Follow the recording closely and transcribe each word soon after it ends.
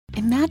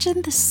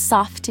Imagine the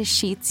softest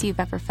sheets you've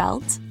ever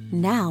felt.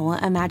 Now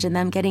imagine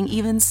them getting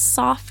even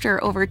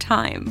softer over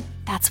time.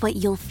 That's what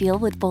you'll feel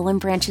with Boll &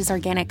 Branch's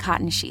organic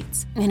cotton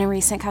sheets. In a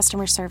recent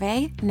customer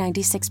survey,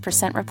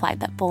 96% replied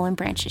that Boll &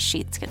 Branch's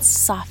sheets get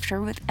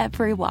softer with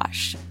every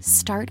wash.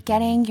 Start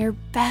getting your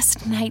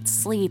best night's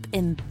sleep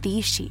in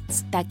these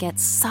sheets that get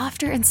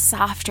softer and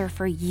softer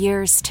for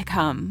years to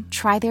come.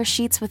 Try their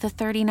sheets with a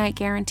 30-night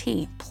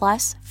guarantee,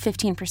 plus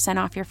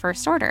 15% off your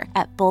first order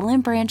at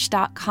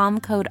bollandbranch.com,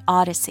 code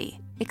Odyssey.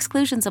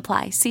 Exclusions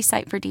apply. See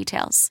site for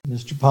details.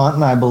 Mr.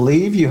 Ponton, I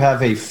believe you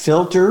have a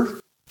filter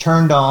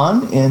turned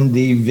on in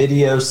the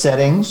video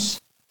settings.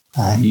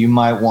 You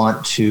might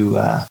want to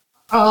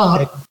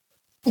take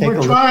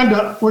we're trying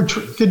to.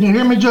 Can you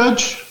hear me,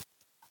 Judge?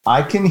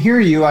 I can hear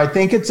you. I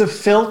think it's a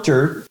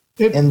filter.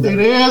 It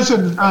is,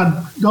 and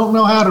I don't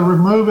know how to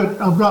remove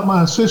it. I've got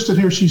my assistant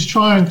here. She's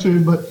trying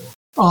to, but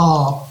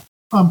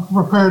I'm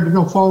prepared to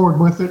go forward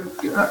with it.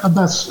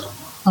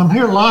 I'm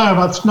here live.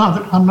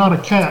 I'm not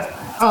a cat.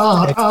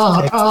 I'm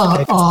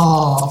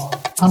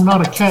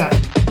not a cat.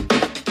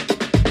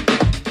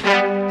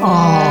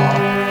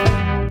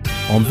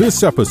 On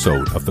this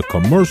episode of The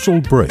Commercial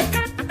Break.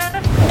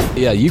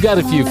 Yeah, you got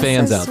a few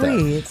fans out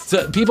there.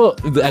 So people,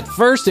 at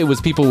first it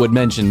was people would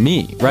mention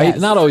me, right? Yes.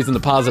 Not always in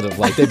the positive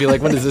light. They'd be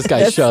like, when does this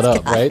guy shut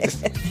up, right?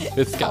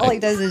 This guy. All he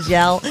does is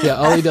yell. Yeah,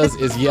 all he does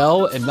is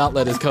yell and not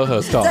let his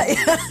co-host talk,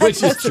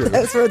 which is true.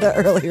 Those were the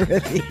early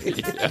reviews.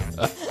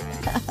 Yeah.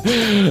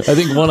 I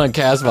think one on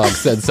Castbox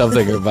said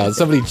something about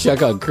somebody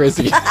check on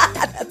Chrissy.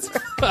 That's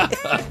right.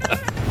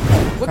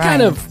 What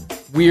kind of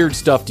weird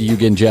stuff do you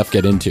and Jeff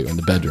get into in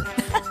the bedroom?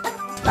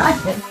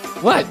 Brian.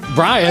 What?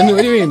 Brian?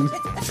 What do you mean?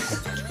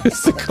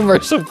 It's a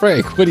commercial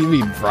break. What do you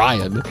mean,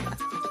 Brian?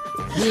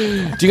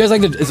 Do you guys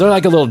like to, is there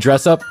like a little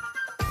dress up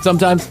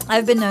sometimes?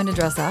 I've been known to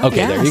dress up.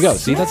 Okay, there you go.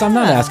 See, I'm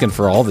not asking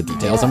for all the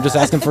details. I'm just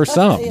asking for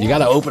some. You got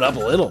to open up a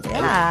little, man.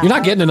 Yeah. You're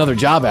not getting another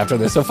job after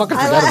this, so fucking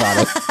forget about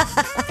it.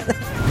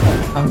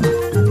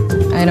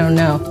 I don't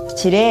know.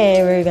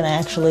 Today, we're going to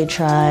actually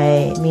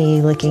try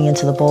me looking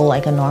into the bowl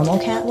like a normal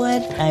cat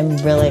would. I'm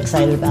really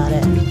excited about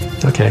it.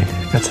 Okay,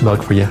 got some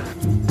milk for you.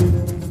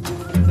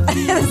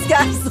 This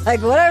guy's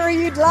like, whatever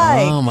you'd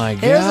like. Oh, my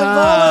God. Here's a bowl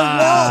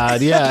of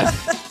milk. Yeah.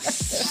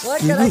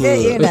 What can I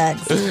get you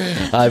next?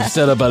 I've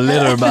set up a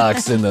litter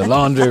box in the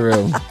laundry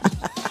room.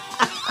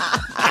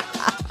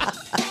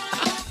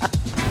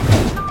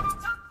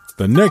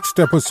 The next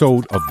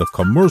episode of The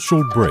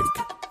Commercial Break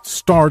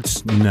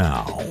starts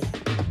now.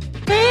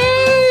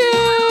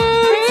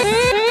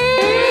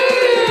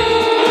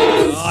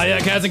 Oh, yeah,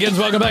 cats and kittens,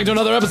 welcome back to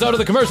another episode of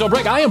The Commercial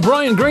Break. I am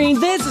Brian Green.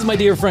 This is my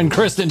dear friend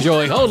Kristen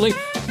Joy Hoadley.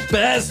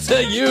 Best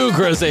to you,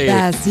 Chrissy.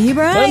 Best to you,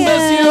 Brian. And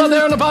best to you out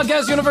there in the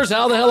podcast universe.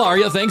 How the hell are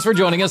you? Thanks for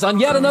joining us on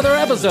yet another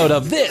episode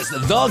of this,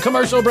 The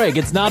Commercial Break.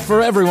 It's not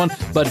for everyone,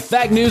 but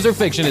fact, news, or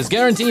fiction is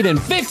guaranteed in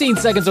 15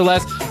 seconds or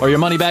less, or your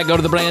money back. Go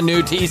to the brand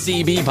new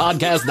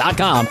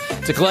tcbpodcast.com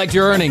to collect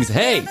your earnings.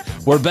 Hey,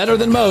 we're better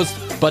than most,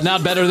 but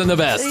not better than the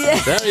best. Yeah.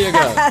 There you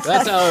go.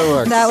 That's how it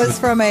works. That was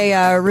from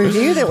a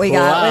review that we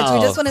got, Wow.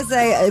 which we just want to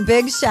say a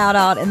big shout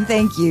out and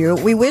thank you.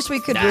 We wish we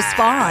could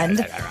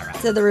respond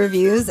to the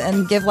reviews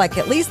and give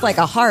at least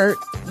a heart,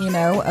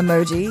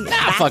 emoji.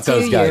 Fuck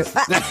those guys.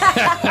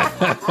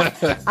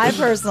 I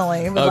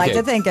personally would like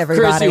to thank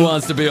everybody. Chrissy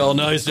wants to be all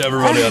nice to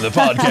everybody on the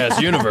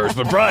podcast universe,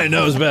 but Brian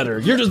knows better.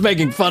 You're just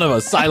making fun of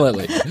us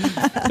silently.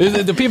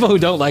 The people who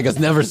don't like us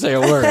never say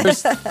a word.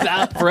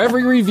 For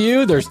every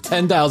review, there's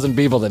 10,000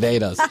 people that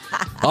hate us.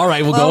 All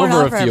right, we'll go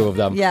over a few of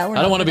them. Yeah,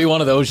 I don't want to be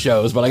one of those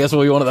shows, but I guess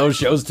we'll be one of those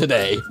shows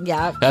today.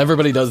 Yeah.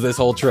 Everybody does this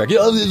whole trick.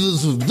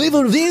 Leave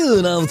a review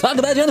and I'll talk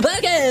about you on the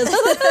podcast.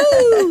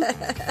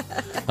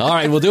 All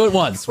right, we'll do it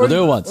once. We're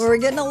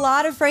getting a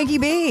lot of Frankie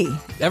B.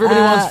 Everybody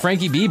wants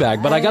Frankie B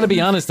back, but I got to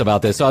be honest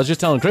about this. So I was just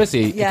telling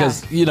Chrissy,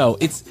 because,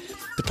 it's...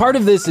 The part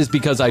of this is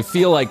because I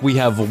feel like we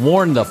have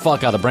worn the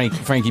fuck out of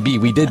Frankie B.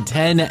 We did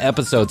 10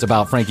 episodes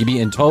about Frankie B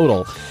in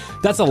total.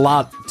 That's a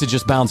lot to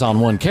just bounce on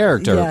one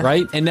character,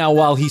 right? And now,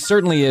 while he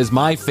certainly is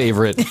my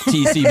favorite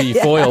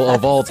TCB foil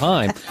of all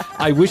time,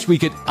 I wish we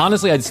could...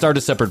 Honestly, I'd start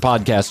a separate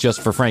podcast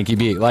just for Frankie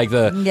B. Like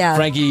the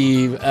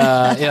Frankie...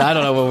 I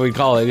don't know what we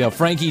call it.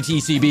 Frankie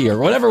TCB or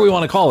whatever we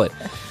want to call it.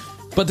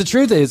 But the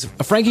truth is,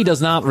 Frankie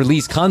does not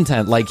release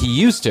content like he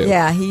used to.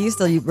 Yeah, he used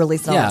to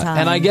release all the time.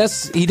 And I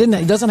guess he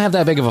doesn't have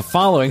that big of a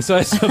following. So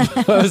I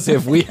suppose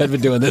if we had been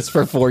doing this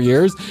for 4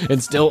 years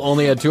and still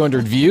only had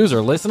 200 views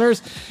or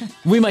listeners,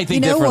 we might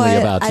think differently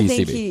about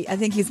TCB. I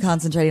think he's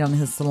concentrating on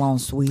his salon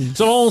suite.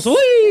 Salon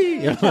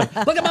suite!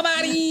 Look at my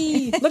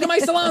body! Look at my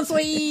salon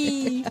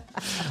suite!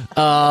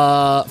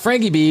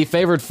 Frankie B,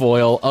 favorite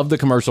foil of the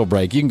commercial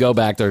break. You can go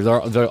back there.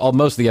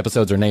 Most of the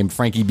episodes are named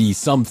Frankie B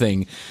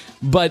something.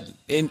 But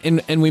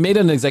And we made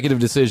an executive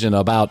decision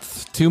about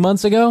 2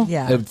 months ago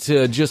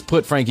to just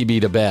put Frankie B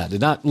to bed.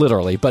 Not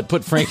literally, but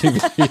put Frankie B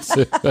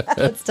to bed.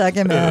 Let's tuck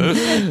him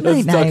in.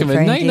 Let's tuck him in.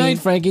 Frankie. Night-night,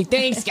 Frankie.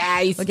 Thanks,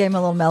 guys. We gave him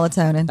a little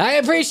melatonin. I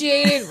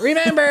appreciate it.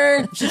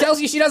 Remember, she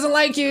tells you she doesn't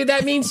like you.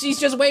 That means she's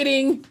just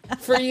waiting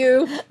for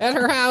you at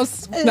her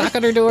house. Knock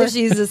on her door. If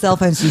she uses a cell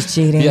phone, she's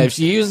cheating. Yeah, if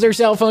she uses her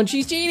cell phone,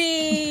 she's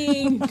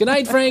cheating. Good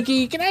night,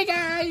 Frankie. Good night,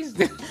 guys.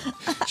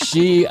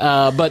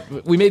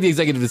 But we made the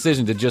executive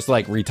decision to just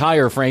like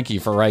retire Frankie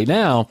for right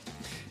now.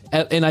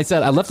 And I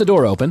said, I left the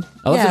door open.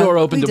 I left the door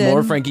open to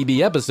more Frankie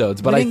B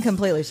episodes. But we didn't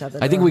completely shut the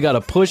door. I think we got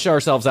to push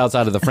ourselves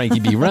outside of the Frankie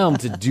B realm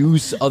to do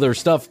other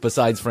stuff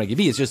besides Frankie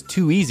B. It's just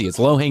too easy. It's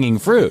low-hanging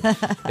fruit.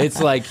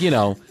 It's like, it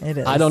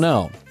is. I don't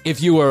know.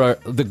 If you were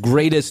the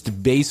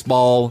greatest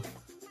baseball...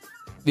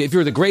 If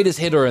you're the greatest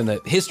hitter in the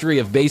history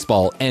of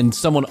baseball and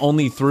someone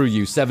only threw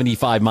you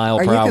 75 mile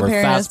per hour fastballs. Are you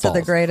comparing us to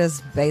the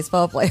greatest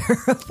baseball player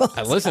of all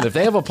time? Listen, if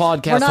they have a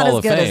podcast we're not Hall as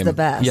of good Fame. As the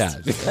best. Yeah.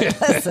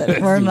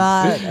 Listen, we're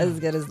not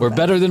as good as the We're best.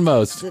 better than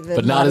most,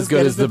 but not as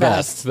good as the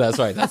best. That's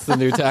right. That's the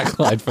new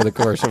tagline for the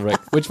commercial break,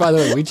 which, by the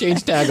way, we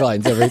change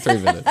taglines every 3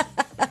 minutes.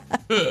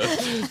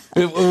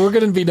 We're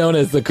going to be known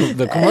as the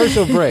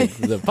commercial break,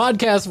 the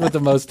podcast with the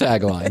most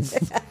taglines.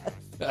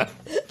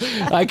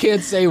 I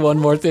can't say one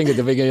more thing at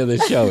the beginning of the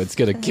show. It's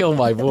going to kill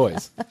my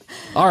voice.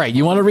 All right,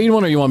 you want to read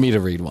one or you want me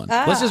to read one?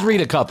 Let's just read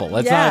a couple.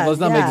 Let's not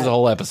make this a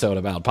whole episode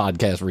about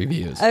podcast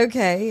reviews.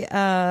 Okay.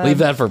 Leave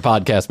that for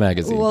Podcast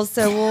Magazine. Well,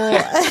 so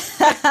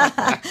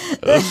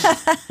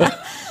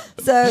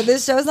So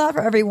this show's not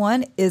for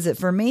everyone. Is it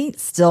for me?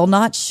 Still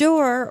not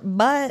sure,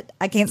 but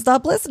I can't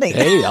stop listening.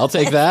 Hey, I'll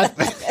take that.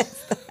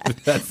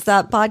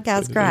 Stop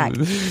podcast crack.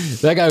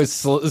 That guy was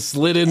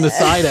slid in the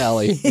side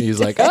alley. He's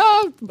like,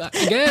 oh,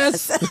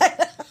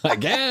 I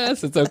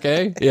guess it's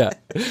okay. Yeah.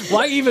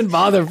 Why even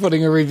bother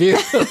putting a review?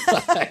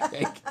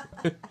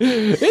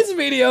 It's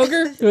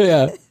mediocre.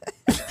 Yeah.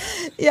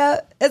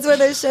 Yeah. It's one of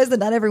those shows that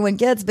not everyone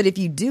gets, but if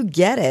you do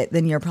get it,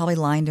 then you're probably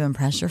lying to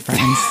impress your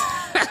friends.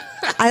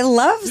 I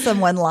love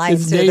someone lying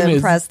to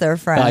impress their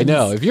friends. I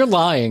know. If you're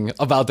lying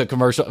about the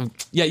commercial,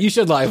 yeah, you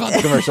should lie about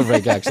the commercial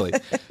break, actually.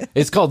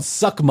 It's called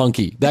Suck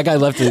Monkey. That guy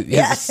left it.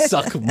 Yeah.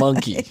 Suck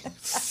Monkey.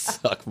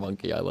 Suck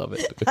Monkey. I love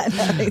it. I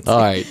know, all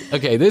right.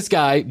 Okay. This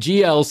guy,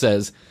 GL,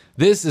 says,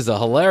 this is a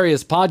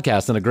hilarious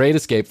podcast and a great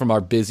escape from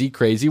our busy,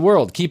 crazy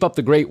world. Keep up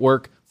the great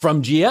work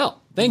from GL.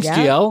 Thanks,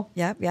 GL.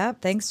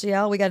 Yep. Thanks,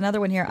 GL. We got another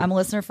one here. I'm a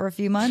listener for a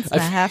few months,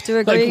 and I have to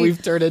agree. Like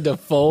we've turned into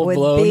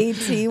full-blown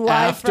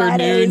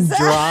afternoon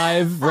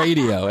drive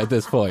radio at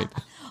this point.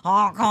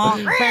 Honk,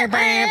 honk.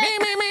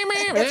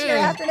 It's your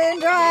afternoon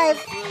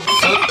drive.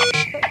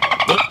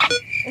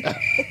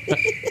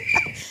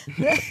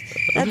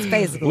 That's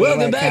basically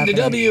welcome back to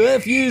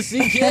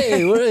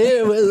WFUCK. We're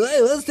here.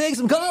 Let's take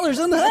some callers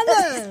on the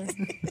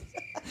hotline.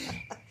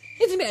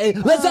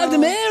 Let's talk to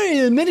Mary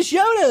in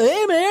Minnesota.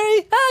 Hey,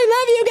 Mary. I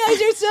love you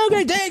guys. You're so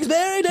great. Thanks,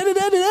 Mary.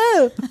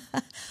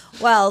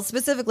 Well,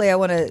 specifically, I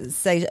want to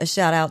say a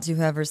shout out to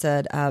whoever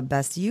said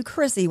best to you,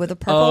 Chrissy, with a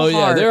purple heart. Oh,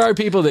 yeah. There are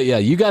people that,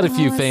 you got a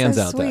few fans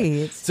out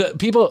there. So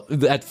people,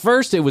 at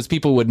first, it was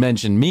people would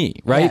mention me,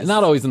 right? Yes.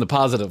 Not always in the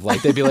positive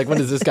light. They'd be like, when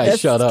does this guy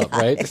shut up,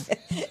 right?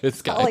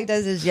 This guy. All he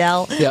does is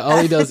yell. Yeah,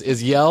 all he does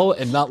is yell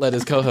and not let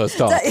his co-host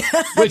talk,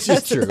 which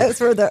is true.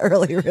 Those were the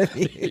early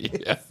reviews.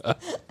 Yeah.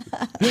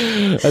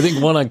 I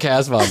think one on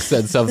Castbox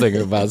said something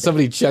about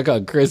somebody check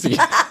on Chrissy.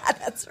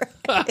 That's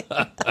right.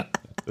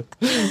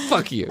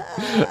 Fuck you.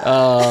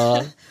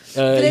 But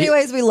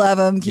anyways, we love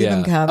him. Keep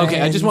him coming.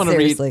 Okay, I just want to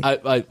read,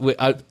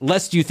 seriously.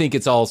 lest you think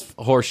it's all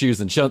horseshoes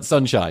and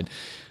sunshine.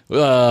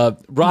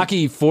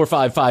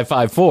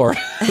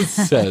 Rocky45554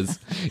 says,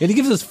 and he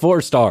gives us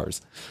 4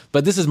 stars,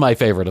 but this is my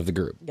favorite of the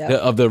group,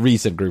 of the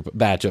recent group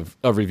batch of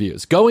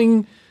reviews.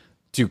 Going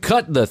to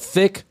cut the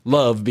thick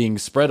love being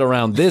spread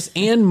around this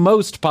and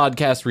most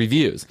podcast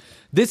reviews.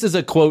 This is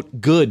a,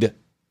 quote, good,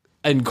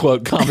 end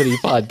quote, comedy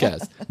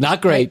podcast.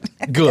 Not great,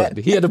 good.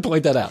 He had to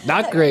point that out.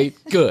 Not great,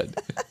 good.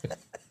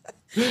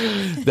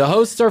 The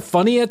hosts are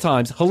funny at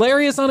times,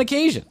 hilarious on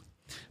occasion.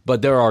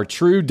 But there are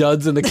true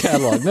duds in the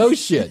catalog. No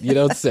shit, you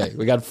don't say.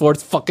 We got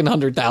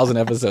 400,000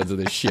 episodes of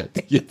this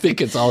shit. You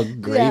think it's all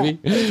gravy?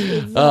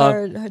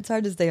 Yeah, it's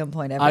hard to stay on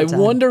point every time. I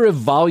wonder if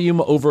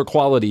volume over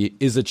quality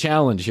is a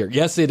challenge here.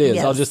 Yes, it is.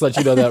 Yes. I'll just let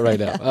you know that right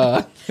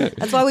now.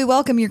 That's why we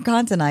welcome your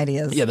content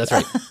ideas. Yeah, that's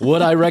right.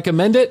 Would I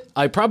recommend it?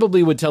 I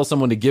probably would tell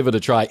someone to give it a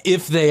try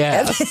if they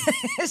ask.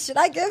 Should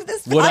I give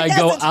this? Would I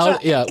go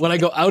out? Yeah, when I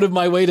go out of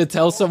my way to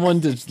tell someone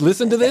to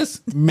listen to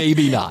this,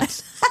 maybe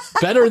not.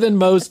 Better than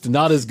most,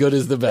 not as good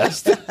as the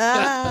best.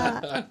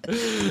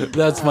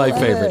 That's my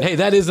favorite. Hey,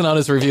 that is an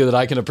honest review that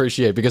I can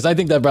appreciate because I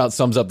think that about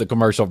sums up the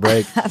commercial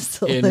break.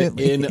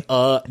 Absolutely. In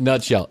a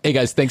nutshell. Hey,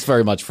 guys, thanks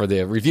very much for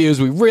the reviews.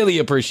 We really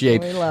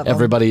appreciate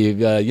everybody.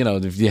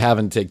 If you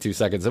haven't, take 2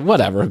 seconds.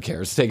 Whatever, who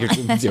cares? Take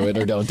it, do it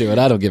or don't do it.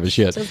 I don't give a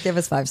shit. Just give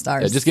us 5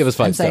 stars. Yeah, just give us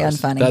 5 stars.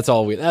 Say unfunny. That's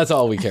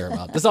all we care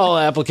about. That's all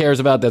Apple cares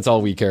about. That's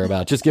all we care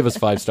about. Just give us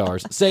 5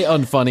 stars. Say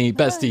unfunny,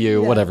 best to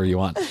you, whatever you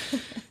want.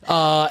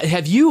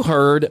 Have you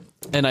heard,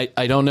 and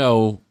I don't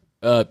know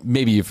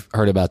maybe you've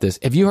heard about this.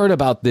 Have you heard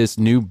about this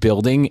new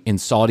building in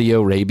Saudi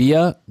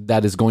Arabia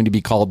that is going to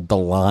be called The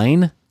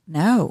Line?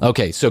 No.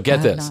 Okay, so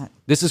get this. Not.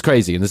 This is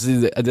crazy, and this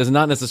is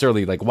not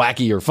necessarily like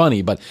wacky or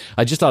funny, but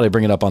I just thought I'd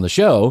bring it up on the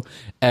show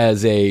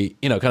as a,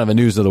 kind of a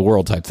news of the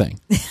world type thing.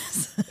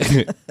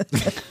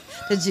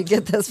 Did you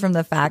get this from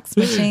the fax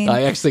machine?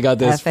 I actually got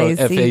this from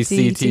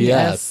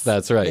FACTS.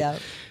 That's right. Yep.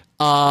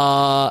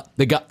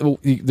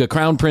 The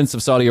Crown Prince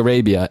of Saudi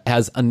Arabia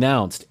has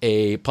announced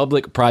a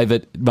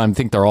public-private, I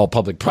think they're all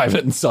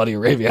public-private in Saudi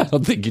Arabia. I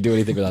don't think you do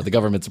anything without the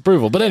government's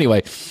approval. But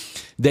anyway,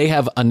 they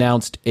have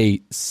announced a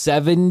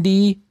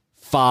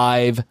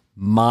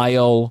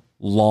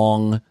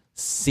 75-mile-long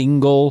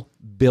single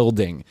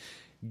building.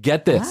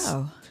 Get this.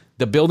 Wow.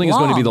 The building is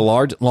going to be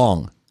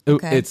long.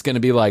 Okay. It's going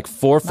to be like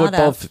 4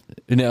 football.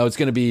 It's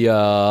going to be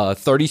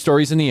 30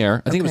 stories in the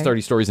air. I think it was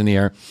 30 stories in the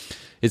air.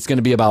 It's going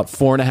to be about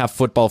 4.5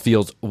 football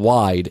fields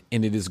wide,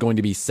 and it is going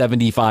to be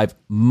 75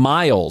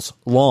 miles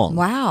long.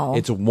 Wow.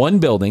 It's one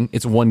building.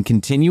 It's one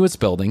continuous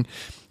building,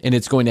 and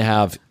it's going to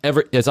have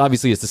it's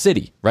obviously it's a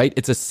city, right?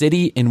 It's a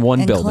city in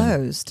one building.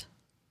 Enclosed.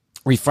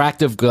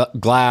 Refractive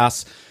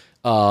glass,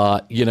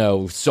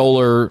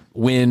 solar,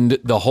 wind,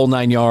 the whole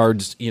 9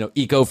 yards,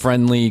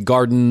 eco-friendly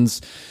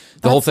gardens,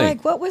 the whole thing.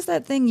 Like, what was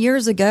that thing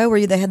years ago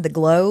where they had the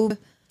globe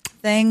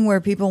thing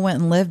where people went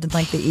and lived in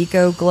like the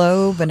eco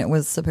globe, and it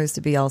was supposed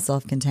to be all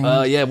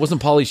self-contained? Yeah,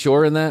 wasn't Pauly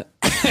Shore in that?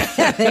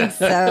 I think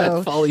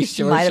so. Pauly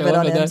Shore might have been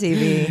on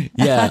MTV.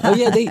 Yeah. Oh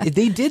yeah, they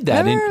did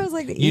that. Remember, it was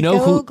like the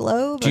eco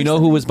globe. Do you know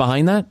who was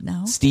behind that?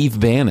 No. Steve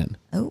Bannon.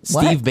 Oh, what?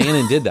 Steve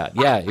Bannon did that.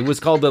 Yeah, it was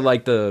called the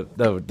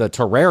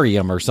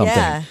terrarium or something.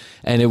 Yeah.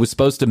 And it was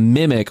supposed to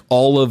mimic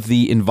all of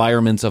the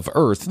environments of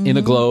Earth in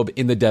a globe,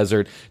 in the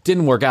desert.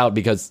 Didn't work out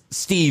because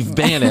Steve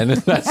Bannon,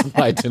 that's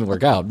why it didn't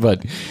work out.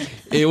 But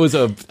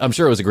I'm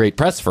sure it was a great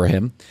press for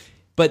him.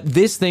 But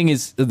this thing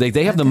is,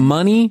 they have the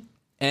money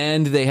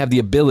and they have the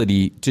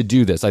ability to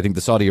do this. I think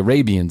the Saudi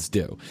Arabians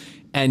do.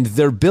 And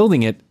they're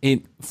building it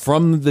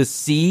from the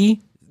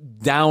sea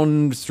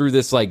down through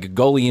this like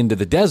gully into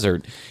the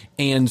desert.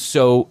 And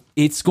so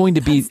it's going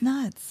to be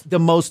the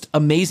most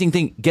amazing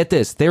thing. Get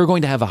this. They're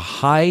going to have a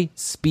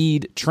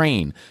high-speed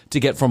train to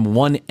get from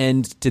one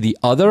end to the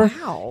other.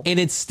 Wow. And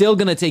it's still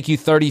going to take you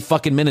 30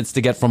 fucking minutes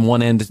to get from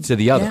one end to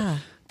the other. Yeah.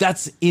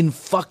 That's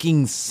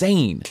fucking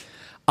insane.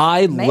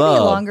 Maybe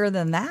longer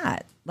than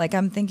that. Like,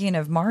 I'm thinking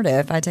of MARTA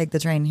if I take the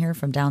train here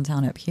from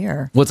downtown up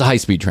here. What's a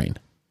high-speed train?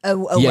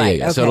 Oh, yeah, right.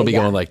 Yeah. Okay, so it'll be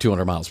going like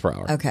 200 miles per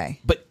hour. Okay.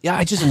 But yeah,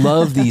 I just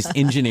love these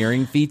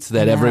engineering feats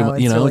that everyone,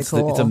 really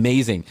cool. It's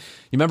amazing.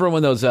 You remember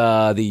when those, the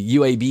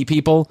UAB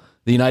people,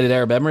 the United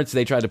Arab Emirates,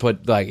 they tried to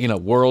put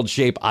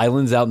world-shaped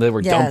islands out and they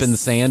were dumping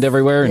sand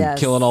everywhere and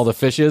killing all the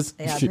fishes?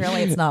 Yeah,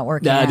 apparently it's not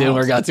working out. It didn't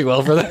work out too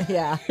well for them.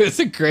 Yeah. It's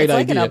a great idea.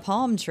 It's like in a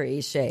palm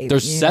tree shape.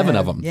 There's 7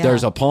 of them. Yeah.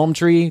 There's a palm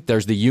tree.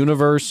 There's the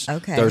universe.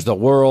 Okay. There's the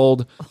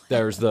world.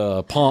 There's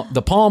the palm.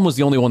 The palm was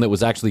the only one that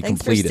was actually Thanks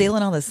completed. for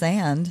stealing all the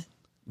sand.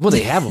 Well,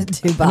 they have them.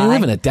 Dubai. I mean, they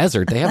live in a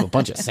desert. They have a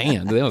bunch of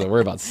sand. They don't have to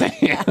worry about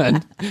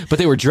sand. But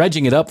they were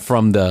dredging it up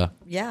from the...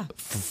 Yeah.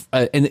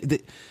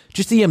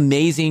 Just the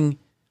amazing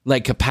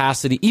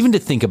capacity, even to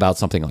think about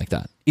something like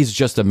that is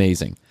just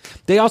amazing.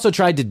 They also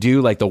tried to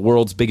do the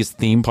world's biggest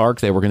theme park.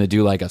 They were going to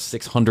do a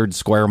 600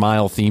 square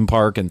mile theme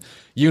park, and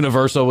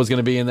Universal was going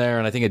to be in there.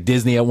 And I think at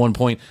Disney at one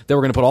point, they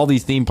were going to put all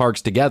these theme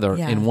parks together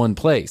in one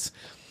place.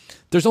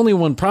 There's only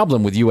one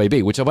problem with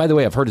UAB, which, by the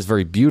way, I've heard is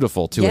very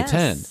beautiful to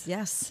attend.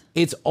 Yes.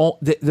 It's all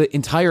the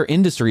entire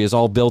industry is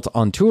all built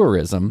on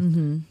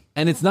tourism,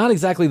 and it's not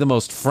exactly the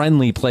most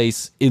friendly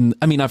place.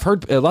 I've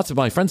heard lots of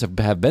my friends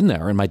have been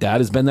there, and my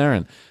dad has been there,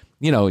 and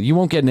you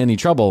won't get in any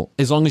trouble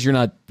as long as you're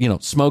not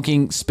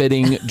smoking,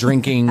 spitting,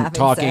 drinking,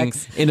 talking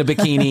sex. in a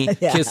bikini,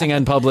 kissing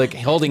in public,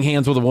 holding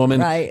hands with a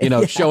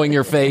woman, showing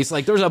your face.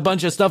 There's a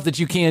bunch of stuff that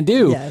you can't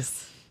do. Yes.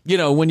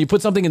 When you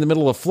put something in the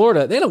middle of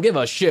Florida, they don't give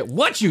a shit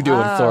what you do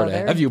in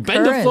Florida. Have you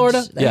been to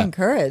Florida? They're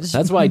encouraged.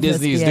 That's why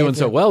Disney's doing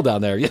so well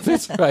down there. Yeah,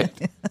 that's right.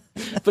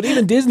 But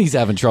even Disney's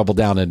having trouble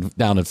down in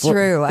Florida.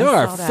 True. There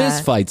are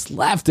fist fights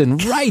left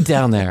and right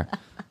down there.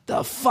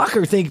 The fuck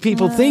are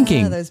people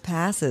thinking? Those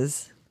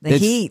passes. The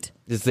heat.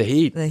 It's the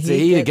heat. The it's the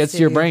heat. It gets to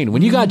your brain.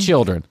 When you got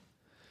children,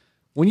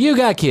 when you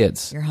got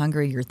kids, you're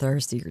hungry, you're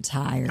thirsty, you're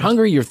tired. You're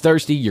hungry, you're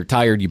thirsty, you're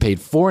tired. You paid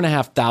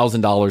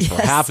 $4,500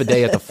 for half a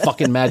day at the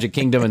fucking Magic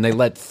Kingdom, and they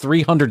let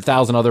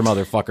 300,000 other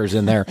motherfuckers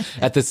in there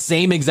at the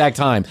same exact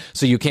time,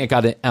 so you can't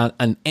get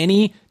on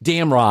any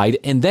damn ride.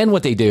 And then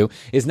what they do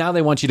is now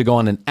they want you to go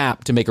on an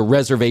app to make a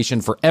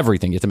reservation for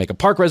everything. You have to make a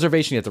park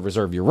reservation. You have to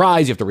reserve your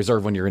rides. You have to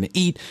reserve when you're going to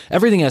eat.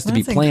 Everything has to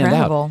be planned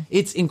out.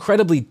 It's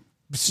incredibly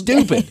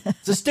stupid.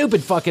 It's a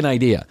stupid fucking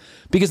idea,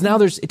 because now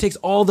it takes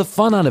all the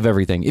fun out of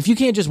everything. If you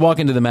can't just walk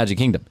into the Magic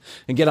Kingdom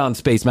and get on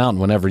Space Mountain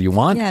whenever you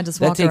want, just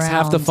that walk takes around.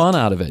 half the fun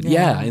out of it.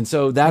 Yeah. And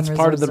so that's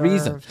part of the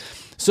reason.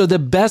 So the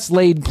best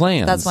laid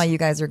plans. That's why you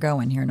guys are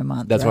going here in a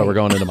month. That's why we're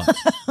going in a month.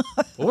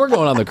 Well, we're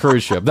going on the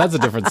cruise ship. That's a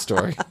different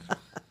story.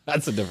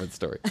 That's a different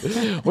story.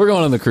 We're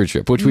going on the cruise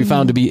trip, which we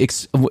found to be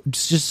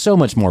just so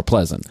much more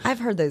pleasant. I've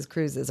heard those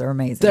cruises are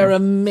amazing. They're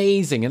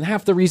amazing. And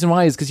half the reason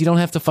why is because you don't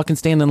have to fucking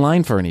stand in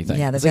line for anything.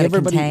 Yeah, they've got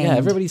everybody. contained. Yeah,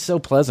 everybody's so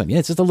pleasant. Yeah,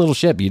 it's just a little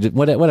ship. You did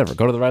whatever.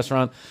 Go to the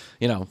restaurant,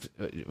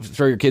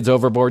 throw your kids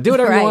overboard. Do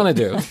whatever you want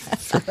to do.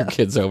 Throw your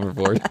kids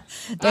overboard.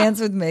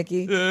 Dance with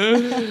Mickey.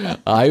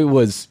 I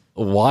was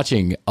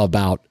watching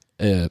about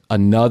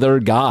another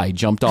guy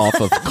jumped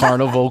off of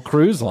Carnival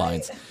Cruise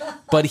Lines,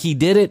 but he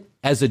did it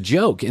as a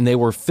joke, and they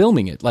were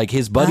filming it. Like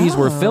his buddies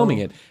were filming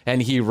it,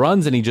 and he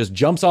runs and he just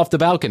jumps off the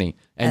balcony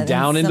and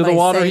down into the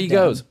water he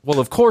goes. Well,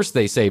 of course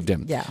they saved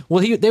him. Yeah.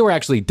 Well, they were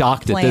actually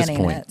docked at this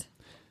point.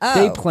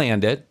 They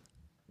planned it.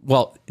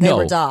 Well, They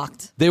were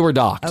docked. They were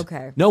docked.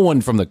 Okay. No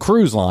one from the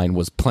cruise line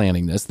was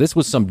planning this. This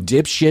was some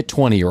dipshit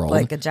 20-year-old.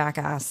 Like a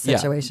jackass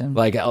situation.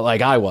 Yeah,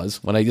 like I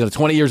was when I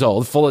 20 years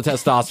old, full of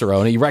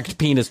testosterone, erect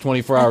penis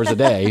 24 hours a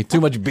day,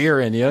 too much beer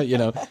in you,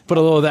 put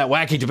a little of that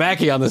wacky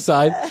tobacco on the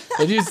side,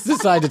 and you just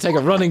decide to take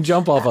a running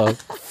jump off a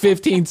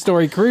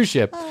 15-story cruise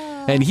ship.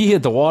 And he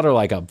hit the water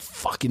like a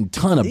fucking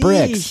ton of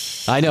bricks.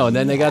 Eesh. I know. And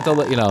then they got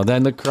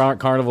then the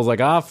Carnival's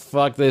like,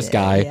 fuck this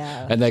guy.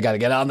 Yeah. And they got to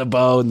get on the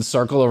boat and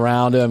circle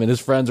around him. And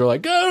his friends are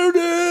like, go,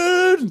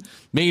 dude.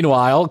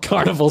 Meanwhile,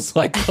 Carnival's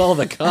like, call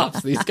the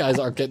cops. These guys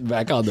aren't getting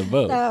back on the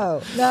boat.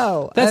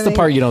 No. That's the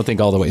part you don't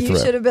think all the way through.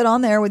 You should have been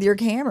on there with your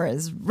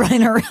cameras,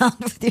 running around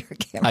with your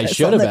cameras. I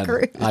should have been.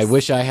 Cruise. I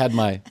wish I had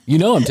my,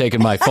 I'm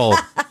taking my full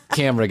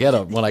camera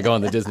getup when I go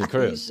on the Disney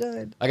cruise. You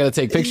should. I got to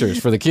take pictures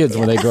for the kids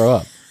when they grow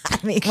up.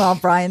 Meanwhile,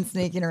 Brian's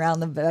sneaking around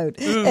the boat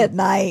at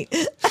night.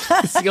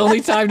 It's the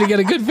only time to get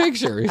a good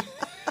picture.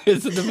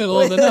 It's in the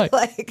middle of the night.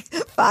 Like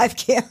 5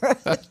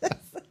 cameras.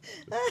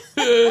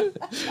 I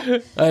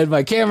had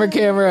my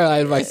camera. I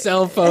had my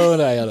cell phone.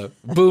 I had a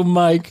boom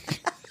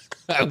mic.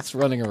 I was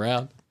running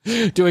around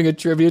doing a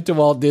tribute to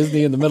Walt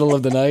Disney in the middle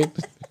of the night.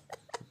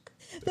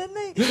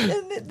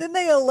 Didn't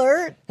they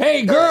alert?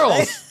 Hey,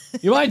 girls,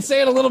 you mind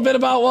saying a little bit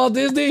about Walt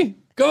Disney?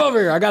 Come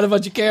over here. I got a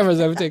bunch of cameras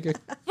I'm taking.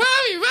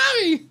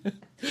 Mommy.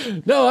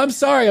 No, I'm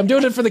sorry. I'm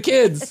doing it for the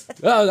kids.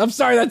 Oh, I'm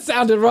sorry. That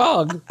sounded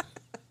wrong.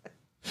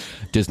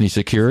 Disney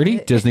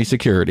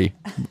security.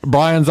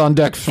 Brian's on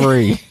deck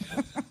 3.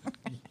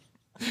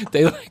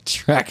 They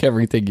track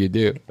everything you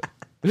do.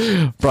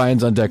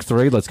 Brian's on deck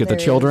 3. Let's get the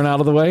children out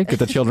of the way. Get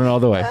the children out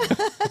of the way.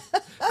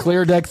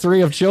 Clear deck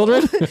 3 of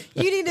children.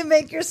 You need to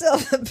make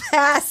yourself a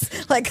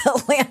pass, like a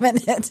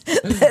laminate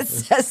that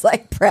says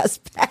press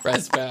pass.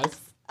 Press pass.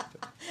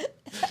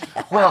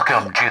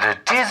 Welcome to the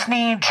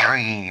Disney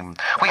Dream.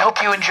 We hope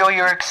you enjoy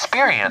your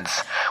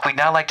experience. We'd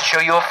now like to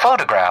show you a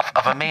photograph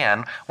of a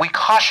man we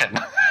caution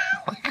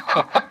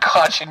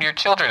your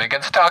children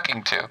against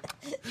talking to.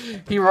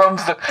 He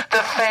roams the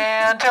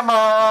phantom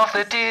of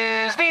the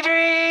Disney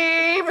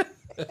Dream.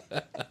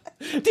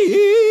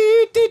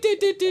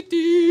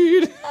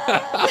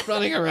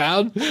 Running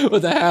around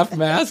with a half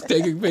mask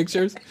taking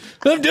pictures.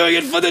 I'm doing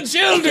it for the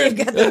children.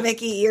 You've got the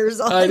Mickey ears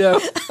on. I know.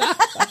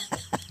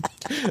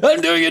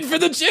 I'm doing it for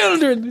the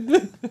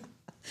children.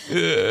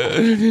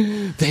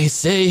 They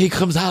say he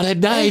comes out at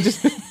night,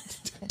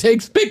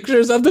 takes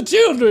pictures of the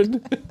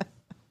children.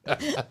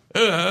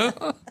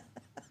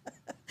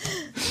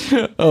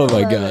 Oh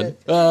my God.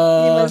 You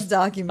must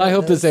document I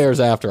hope this airs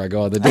after I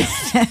go on the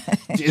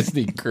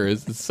Disney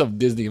cruise. Some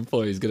Disney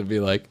employee is going to be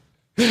like,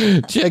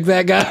 check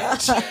that guy.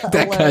 Check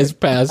that guy's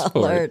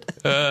passport.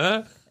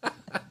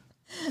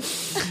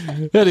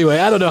 Anyway,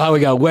 I don't know how we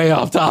got way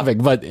off topic,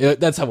 but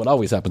that's how it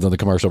always happens on the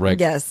commercial break.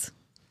 Yes.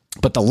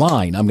 But the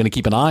line, I'm going to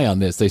keep an eye on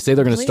this. They say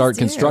they're going to start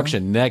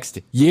construction next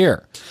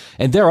year.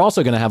 And they're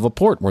also going to have a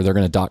port where they're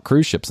going to dock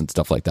cruise ships and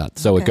stuff like that.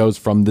 So it goes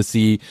from the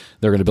sea.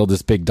 They're going to build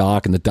this big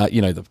dock, and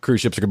the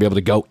cruise ships are going to be able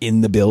to go in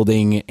the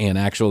building and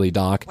actually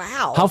dock.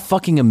 Wow. How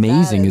fucking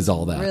amazing is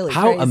all that? Really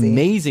How crazy.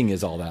 Amazing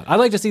is all that? I'd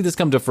like to see this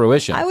come to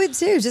fruition. I would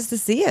too, just to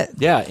see it.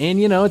 Yeah, and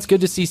it's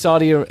good to see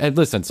Saudi. And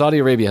listen, Saudi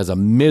Arabia has a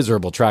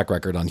miserable track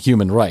record on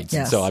human rights.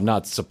 Yes. So I'm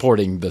not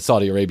supporting the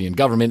Saudi Arabian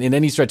government in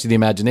any stretch of the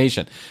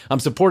imagination.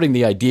 I'm supporting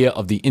the idea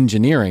of the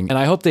engineering, and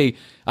I hope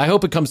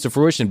it comes to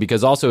fruition,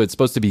 because also it's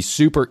supposed to be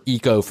super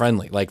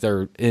eco-friendly. Like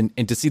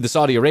and to see the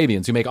Saudi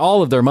Arabians, who make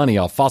all of their money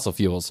off fossil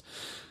fuels,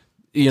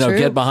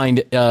 get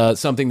behind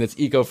something that's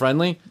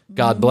eco-friendly.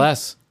 God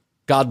bless.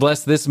 God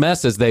bless this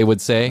mess, as they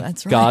would say.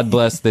 That's right. God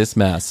bless this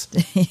mess.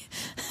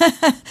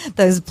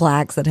 Those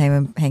plaques that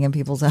hang in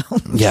people's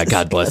homes. Yeah,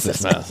 God bless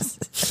this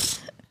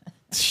mess.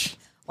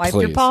 Wipe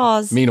your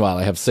paws. Meanwhile,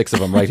 I have 6 of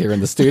them right here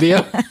in the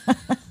studio.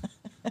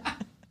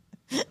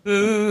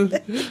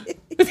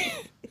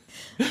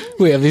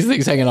 We have these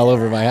things hanging all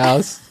over my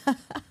house.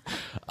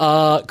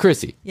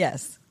 Chrissy.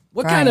 Yes.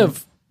 What Brian. kind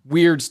of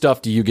weird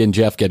stuff do you and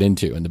Jeff get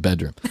into in the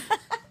bedroom?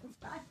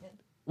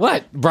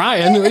 What?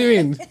 Brian? What do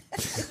you mean?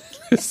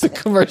 It's a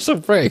commercial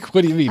break.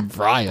 What do you mean,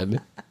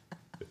 Brian?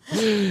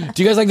 Do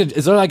you guys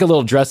is there like a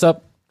little dress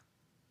up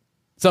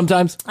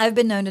sometimes? I've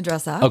been known to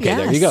dress up. Okay,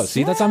 there you go.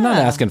 See, I'm not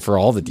asking for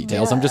all the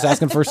details. I'm just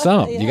asking for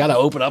some. You got to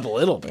open up a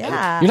little bit.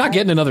 Yeah. You're not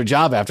getting another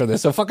job after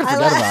this, so fucking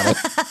forget about it.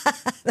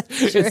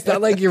 It's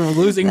not like you're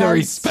losing the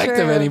respect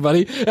of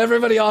anybody.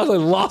 Everybody also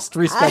lost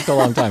respect a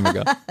long time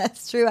ago.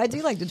 That's true. I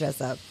do like to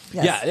dress up.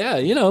 Yes. Yeah.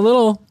 A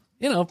little,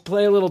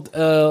 play a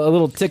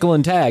little tickle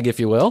and tag, if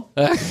you will.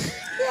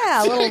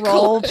 Yeah, a little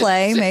role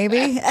play,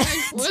 maybe.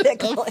 What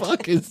the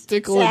fuck is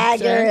tickle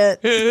and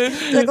tag?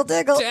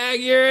 Tickle.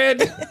 Tag, you're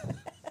in.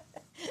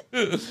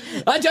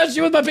 I touched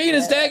you with my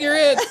penis. Tag, you're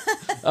in.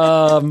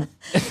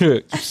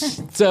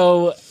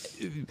 So,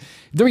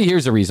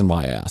 here's the reason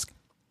why I ask.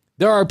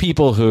 There are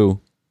people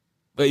who,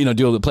 play a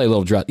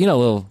little dress, a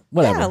little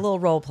whatever. Yeah, a little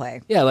role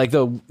play. Yeah, like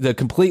the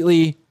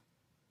completely.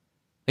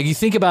 Like you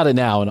think about it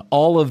now, and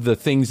all of the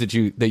things that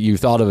you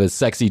thought of as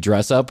sexy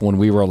dress up when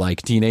we were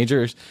like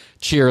teenagers,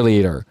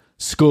 cheerleader,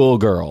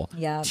 schoolgirl,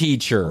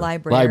 teacher,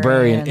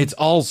 librarian. It's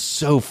all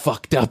so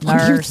fucked up when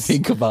you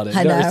think about it.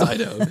 I know.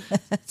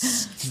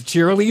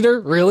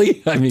 Cheerleader,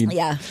 really? I mean,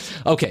 yeah.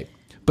 Okay,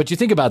 but you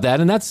think about that,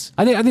 and I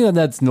think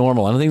that's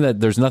normal. I don't think that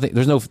there's no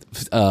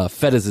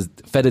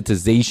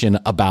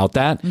fetishization about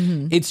that.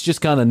 Mm-hmm. It's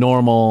just kind of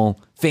normal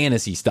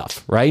fantasy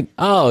stuff, right?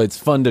 Oh, it's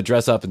fun to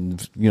dress up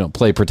and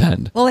play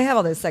pretend. Well, they have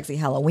all those sexy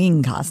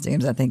Halloween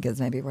costumes. I think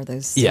is maybe where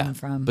those stem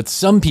from. But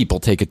some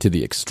people take it to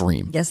the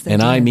extreme. Yes, they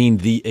do. I mean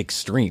the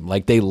extreme.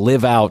 Like they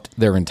live out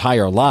their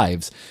entire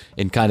lives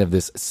in kind of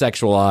this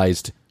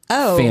sexualized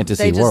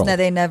fantasy world.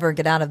 They never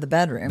get out of the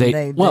bedroom.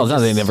 They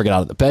never get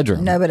out of the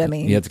bedroom. No, but I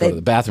mean, you have to go to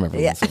the bathroom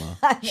every once in a while.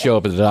 Show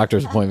up at the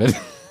doctor's appointment.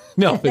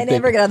 No, they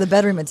never get out of the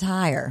bedroom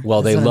attire.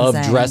 Well, they love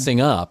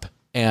dressing up.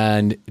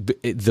 And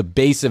the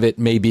base of it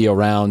may be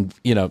around,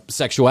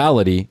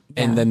 sexuality,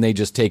 and then they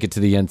just take it to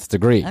the nth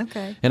degree.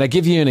 Okay. And I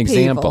give you an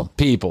example.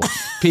 People,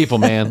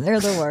 man. They're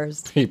the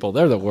worst.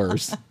 They're the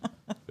worst.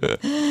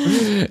 And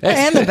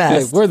the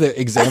best. We're the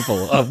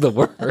example of the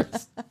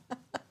worst.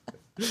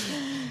 Yes.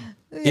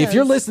 If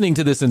you're listening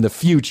to this in the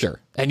future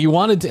and you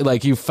wanted to,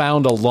 you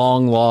found a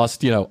long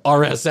lost,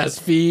 RSS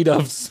feed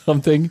of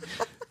something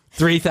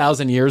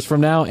 3,000 years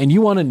from now, and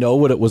you want to know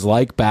what it was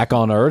like back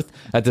on Earth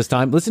at this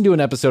time, listen to an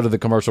episode of The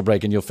Commercial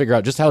Break, and you'll figure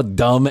out just how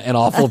dumb and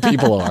awful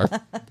people are.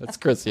 That's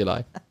Chrissy and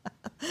I.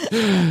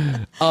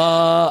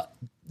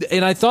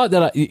 And I thought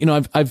that,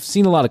 I've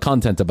seen a lot of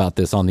content about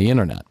this on the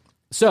internet.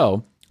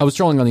 So I was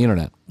trolling on the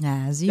internet.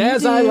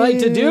 As I like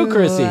to do,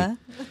 Chrissy.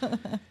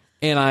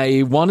 And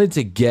I wanted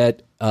to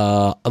get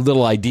a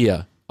little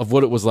idea of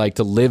what it was like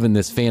to live in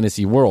this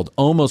fantasy world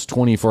almost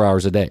 24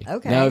 hours a day.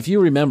 Okay. Now, if you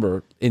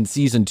remember, in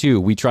season 2,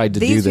 we tried to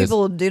do this. These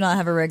people do not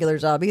have a regular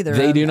job either.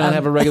 They do not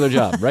have a regular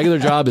job. Regular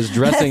job is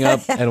dressing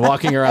up and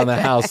walking around the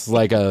house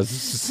like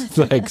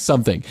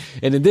something.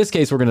 And in this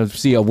case, we're going to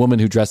see a woman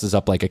who dresses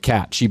up like a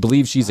cat. She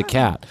believes she's a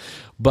cat,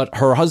 but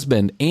her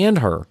husband and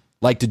her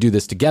like to do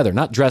this together.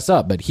 Not dress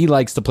up, but he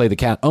likes to play the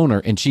cat owner,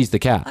 and she's the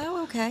cat.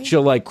 Oh, okay.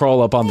 She'll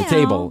crawl up on the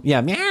table.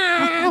 Yeah,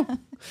 meow.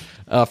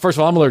 First of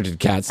all, I'm allergic to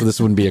cats, so this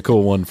wouldn't be a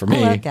cool one for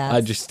me. I love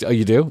cats.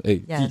 You do?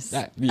 Yes.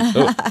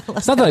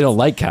 It's not that I don't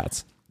like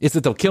cats. It's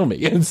that they'll kill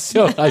me. And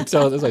so I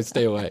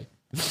stay away.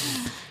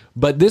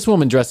 But this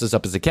woman dresses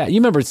up as a cat. You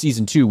remember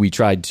season 2, we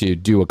tried to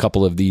do a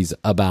couple of these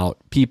about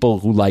people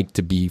who like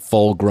to be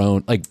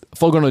full-grown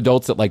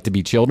adults that like to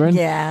be children.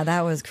 Yeah,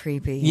 that was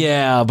creepy.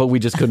 Yeah, but we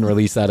just couldn't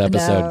release that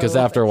episode because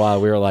after a while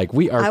we were like,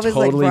 we are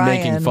totally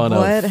making fun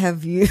of. What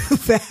have you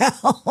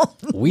found?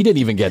 We didn't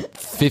even get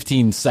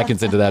 15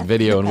 seconds into that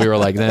video and we were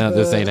like, nah,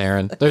 this ain't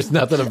Aaron. There's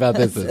nothing about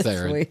this that's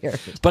Aaron. Weird.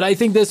 But I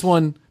think this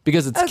one,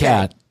 because it's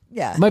cat,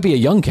 it might be a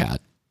young cat.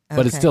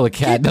 But it's still a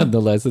cat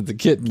nonetheless. It's a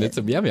kitten. It's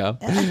a meow meow.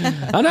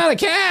 I'm not a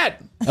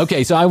cat.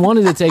 Okay, so I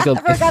wanted to take a...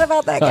 I forgot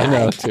about that guy. I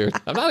know, dude.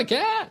 I'm not a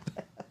cat.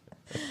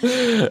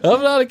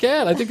 I'm not a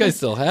cat. I think I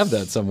still have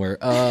that somewhere.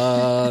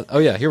 Oh,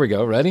 yeah. Here we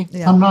go. Ready?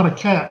 Yeah. I'm not a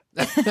cat.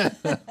 I'm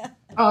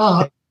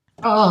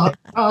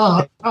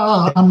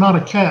not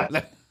a cat.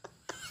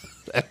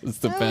 That was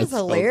the best phone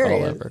call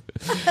hilarious. ever.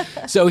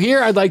 So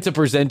here I'd like to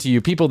present to you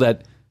people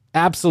that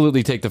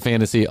absolutely take the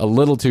fantasy a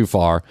little too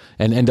far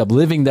and end up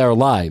living their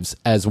lives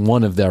as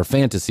one of their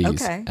fantasies.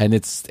 Okay. And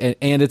it's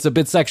a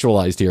bit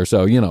sexualized here,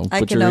 so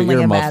put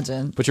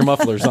your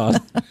mufflers on.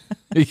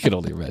 You can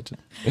only imagine.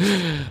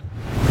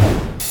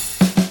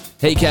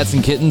 Hey cats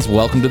and kittens,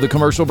 welcome to the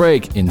commercial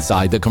break.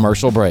 Inside the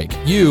commercial break,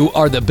 you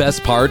are the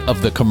best part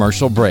of the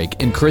commercial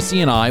break, and Chrissy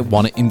and I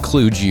want to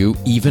include you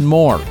even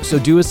more. So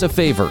do us a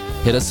favor,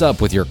 hit us up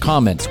with your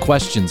comments,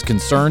 questions,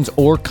 concerns,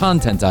 or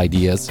content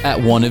ideas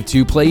at one of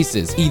two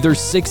places, either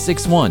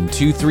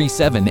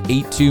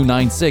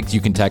 661-237-8296. You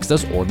can text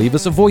us or leave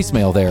us a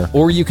voicemail there,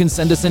 or you can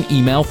send us an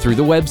email through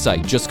the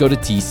website. Just go to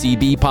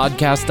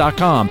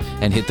tcbpodcast.com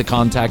and hit the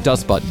contact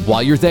us button.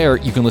 While you're there,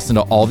 you can listen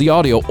to all the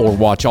audio or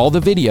watch all the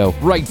video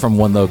right from from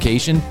one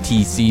location,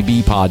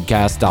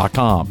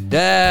 tcbpodcast.com.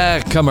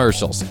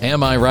 Commercials.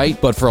 Am I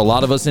right? But for a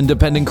lot of us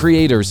independent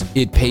creators,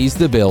 it pays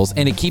the bills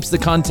and it keeps the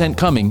content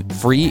coming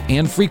free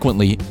and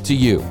frequently to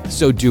you.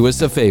 So do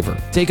us a favor.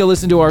 Take a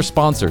listen to our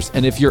sponsors,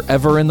 and if you're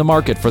ever in the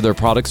market for their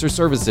products or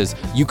services,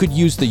 you could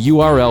use the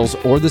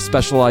URLs or the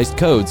specialized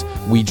codes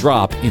we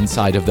drop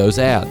inside of those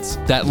ads.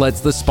 That lets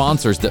the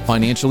sponsors that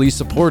financially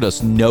support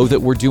us know that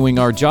we're doing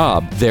our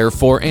job.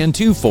 Therefore, and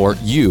therefore,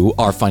 you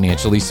are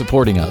financially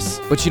supporting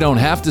us. But you don't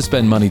have to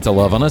spend money to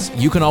love on us.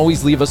 You can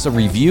always leave us a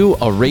review,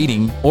 a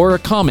rating, or a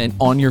comment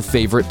on your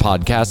favorite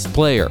podcast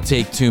player.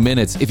 Take 2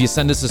 minutes. If you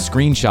send us a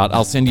screenshot,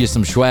 I'll send you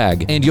some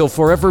swag, and you'll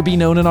forever be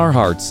known in our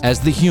hearts as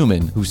the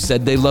human who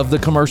said they love the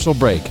commercial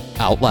break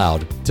out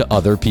loud to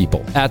other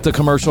people. At The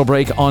Commercial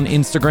Break on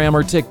Instagram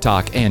or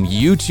TikTok, and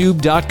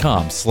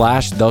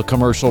youtube.com/The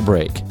Commercial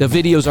Break. The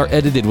videos are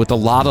edited with a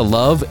lot of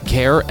love,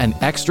 care, and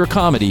extra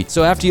comedy,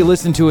 so after you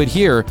listen to it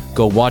here,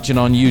 go watch it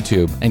on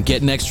YouTube and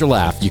get an extra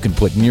laugh you can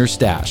put in your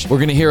stash. We're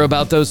going to hear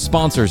about those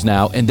sponsors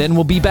now, and then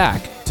we'll be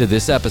back to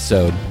this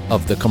episode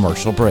of The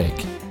Commercial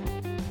Break.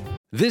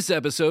 This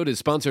episode is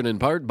sponsored in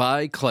part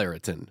by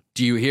Claritin.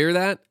 Do you hear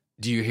that?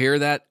 Do you hear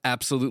that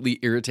absolutely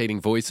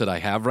irritating voice that I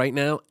have right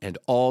now and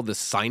all the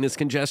sinus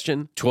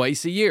congestion?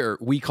 Twice a year,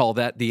 we call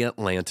that the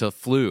Atlanta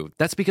flu.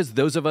 That's because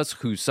those of us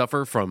who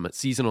suffer from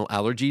seasonal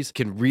allergies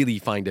can really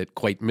find it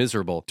quite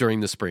miserable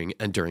during the spring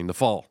and during the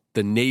fall.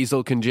 The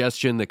nasal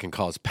congestion that can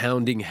cause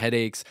pounding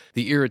headaches,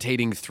 the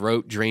irritating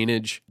throat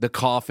drainage, the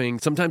coughing.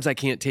 Sometimes I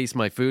can't taste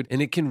my food,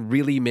 and it can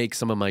really make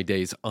some of my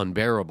days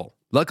unbearable.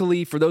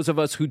 Luckily, for those of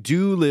us who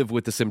do live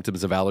with the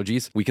symptoms of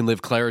allergies, we can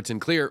live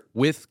Claritin Clear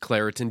with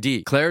Claritin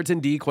D.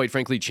 Claritin D, quite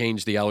frankly,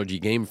 changed the allergy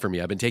game for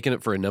me. I've been taking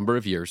it for a number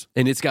of years,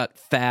 and it's got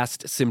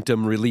fast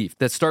symptom relief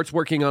that starts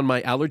working on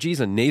my allergies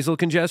and nasal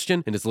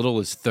congestion in as little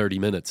as 30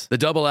 minutes. The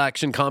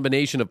double-action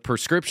combination of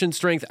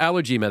prescription-strength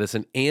allergy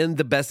medicine and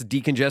the best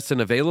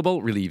decongestant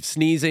available relieves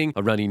sneezing,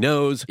 a runny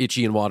nose,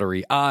 itchy and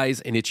watery eyes,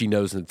 an itchy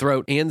nose and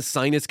throat, and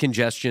sinus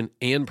congestion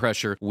and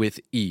pressure with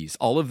ease.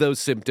 All of those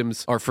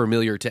symptoms are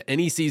familiar to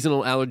any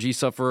seasonal allergy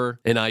sufferer,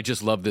 and I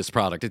just love this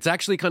product. It's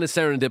actually kind of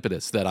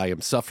serendipitous that I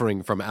am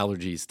suffering from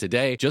allergies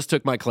today. Just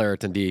took my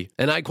Claritin D,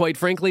 and I quite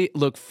frankly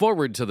look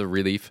forward to the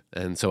relief,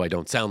 and so I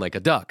don't sound like a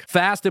duck.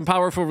 Fast and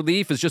powerful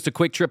relief is just a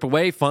quick trip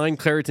away. Find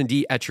Claritin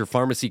D at your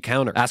pharmacy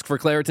counter. Ask for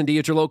Claritin D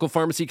at your local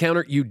pharmacy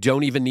counter. You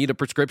don't even need a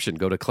prescription.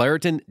 Go to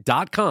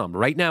Claritin.com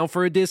right now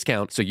for a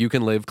discount so you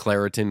can live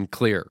Claritin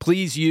Clear.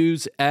 Please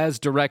use as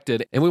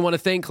directed, and we want to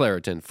thank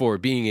Claritin for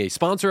being a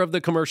sponsor of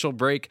The Commercial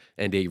Break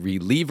and a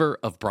reliever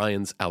of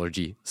Brian's allergy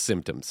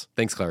symptoms.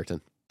 Thanks,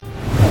 Claritin.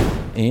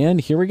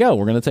 And here we go.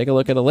 We're going to take a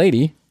look at a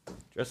lady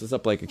dresses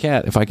up like a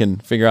cat, if I can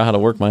figure out how to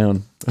work my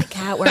own. A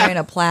cat wearing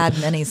a plaid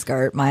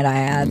miniskirt, might I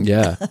add.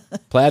 Yeah.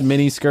 Plaid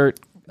miniskirt,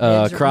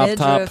 crop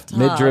top,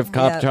 midriff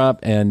crop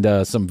top,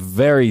 and some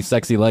very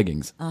sexy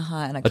leggings.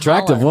 And a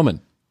attractive collar. woman.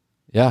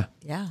 Yeah.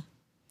 Yeah.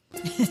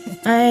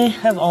 I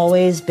have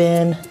always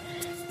been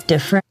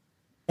different.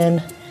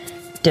 I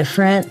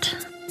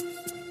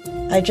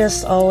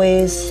just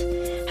always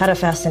had a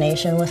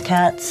fascination with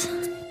cats.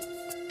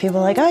 People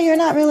are like, oh, you're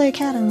not really a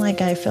cat. I'm like,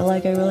 I feel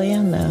like I really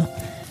am, though.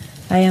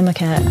 I am a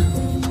cat.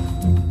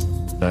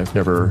 I've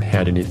never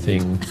had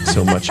anything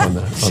so much on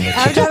the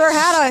I've never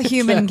had a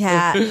human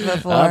cat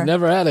before. I've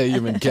never had a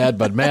human cat,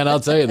 but man,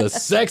 I'll tell you, the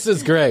sex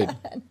is great.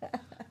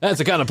 That's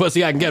the kind of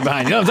pussy I can get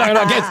behind. You know what I'm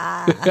talking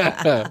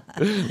about,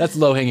 kids? That's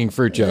low-hanging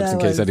fruit jokes, in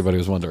case anybody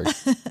was wondering.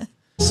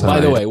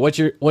 By the way, what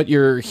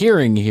you're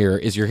hearing here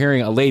is you're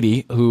hearing a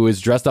lady who is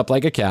dressed up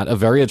like a cat, a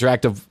very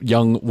attractive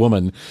young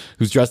woman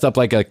who's dressed up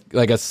like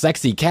a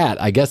sexy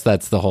cat. I guess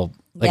that's the whole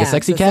a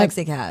sexy cat.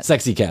 Sexy cat.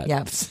 Sexy cat.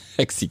 Yep.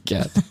 Sexy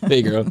cat. There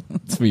you go.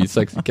 It's me,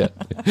 sexy cat.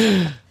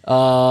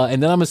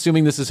 And then I'm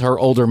assuming this is her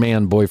older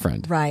man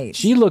boyfriend. Right.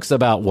 She looks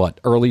about what?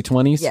 Early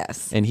 20s?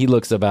 Yes. And he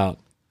looks about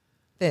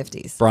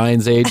 50s.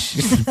 Brian's age,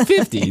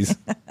 50s.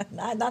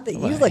 Not that you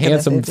look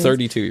handsome in the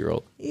 50s.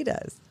 32-year-old. He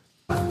does.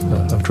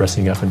 of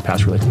dressing up in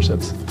past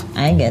relationships.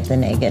 I get the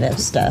negative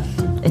stuff.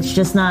 It's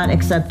just not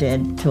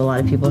accepted to a lot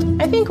of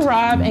people. I think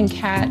Rob and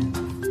Kat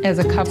as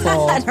a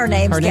couple. Her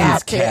name's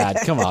Kat.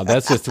 Come on,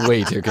 that's just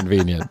way too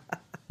convenient.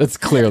 That's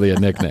clearly a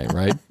nickname,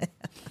 right?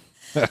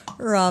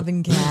 Rob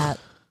and Kat.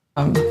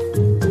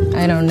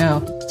 I don't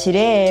know.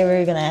 Today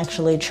we're gonna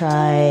actually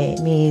try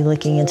me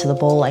licking into the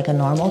bowl like a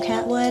normal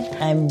cat would.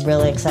 I'm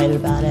really excited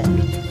about it.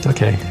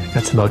 Okay,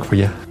 got some milk for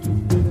you.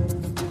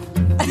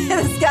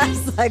 This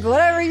guy's like,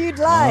 whatever you'd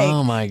like.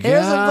 Oh my God.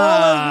 Here's a bowl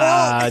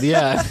of milk.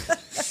 Yeah.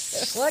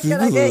 What can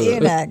I get you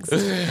next?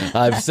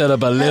 I've set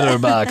up a litter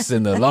box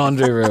in the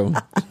laundry room.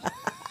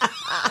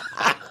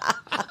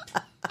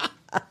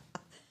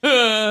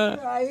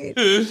 Right.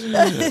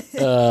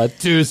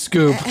 2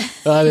 scoop.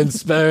 I didn't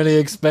spare any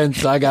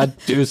expense. I got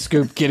 2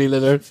 scoop kitty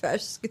litter.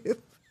 Fresh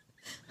scoop.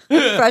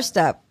 Crushed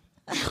up.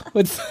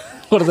 What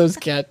are those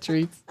cat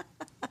treats?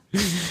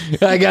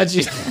 I got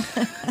you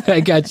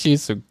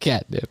some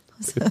catnip.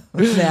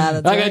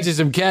 Yeah, I got you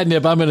some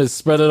catnip. I'm going to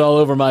spread it all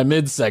over my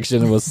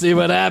midsection and we'll see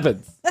what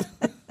happens.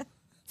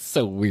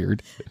 So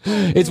weird.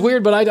 It's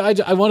weird, but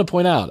I want to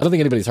point out, I don't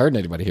think anybody's hurting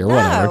anybody here. No,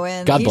 Whatever.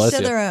 and God each bless to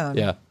you. their own.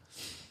 Yeah.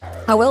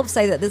 I will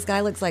say that this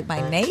guy looks like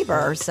my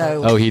neighbor.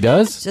 So Oh, he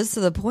does? just to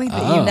the point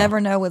that you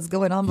never know what's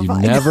going on You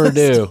behind never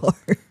those do. doors.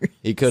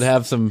 He could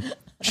have some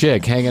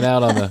chick hanging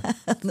out on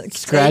the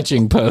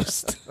scratching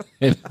post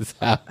in his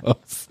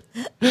house.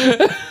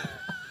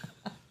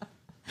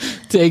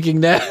 taking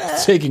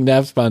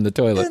naps behind the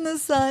toilet. In the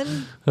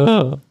sun.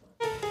 Oh.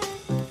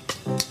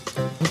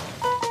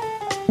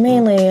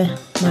 Mainly,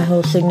 my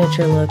whole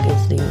signature look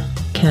is the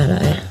cat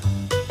eye,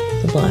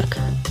 the black.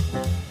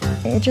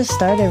 It just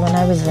started when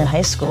I was in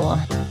high school.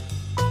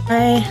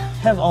 I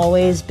have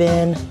always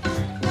been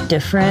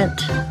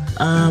different.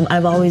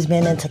 I've always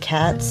been into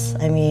cats.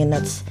 I mean,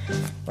 that's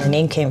where my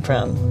name came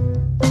from.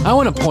 I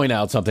want to point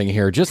out something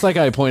here. Just like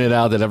I pointed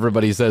out that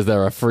everybody says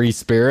they're a free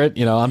spirit.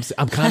 You know,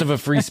 I'm kind of a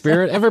free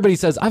spirit. Everybody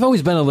says, I've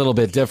always been a little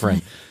bit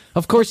different.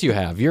 Of course you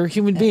have. You're a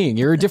human being.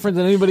 You're different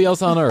than anybody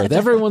else on earth.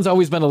 Everyone's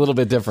always been a little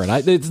bit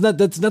different.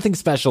 That's nothing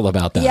special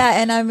about that. Yeah,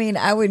 and I mean,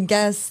 I would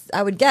guess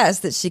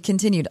that she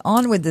continued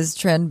on with this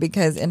trend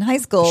because in high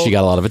school She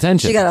got a lot of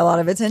attention.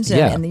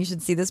 Yeah. And you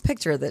should see this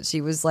picture that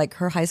she was like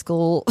her high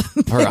school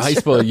Her high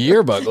school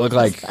yearbook looked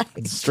like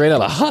straight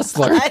out of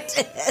Hustler.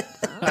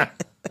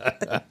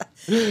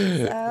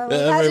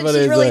 Imagine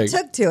she really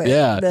took to it.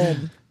 Yeah.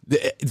 Then.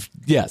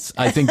 Yes,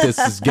 I think this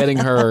is getting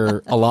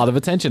her a lot of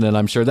attention, and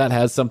I'm sure that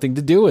has something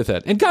to do with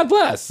it. And God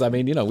bless. I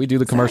mean, you know, we do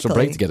the commercial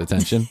break to get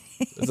attention.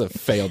 It's a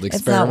failed experiment.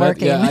 It's not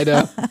working. Yeah, I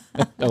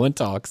know. No one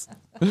talks.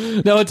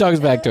 No one talks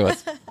back to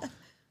us.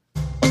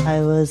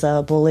 I was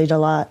bullied a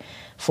lot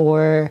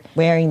for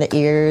wearing the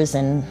ears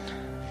and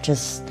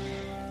just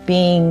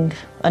being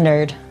a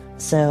nerd.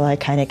 So I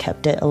kind of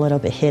kept it a little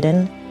bit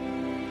hidden.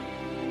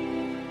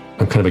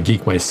 I'm kind of a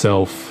geek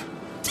myself.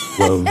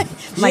 Love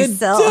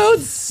Myself. You don't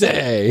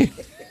say.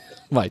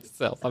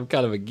 Myself. I'm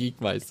kind of a geek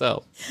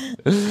myself.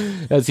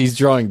 As he's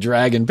drawing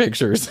dragon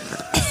pictures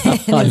in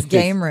his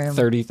game room.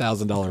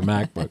 $30,000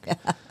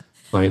 MacBook.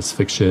 Science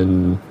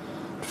fiction,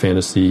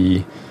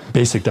 fantasy,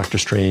 basic Doctor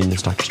Strange.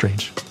 There's Doctor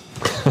Strange.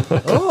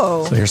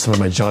 Oh. So here's some of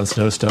my Jon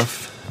Snow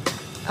stuff.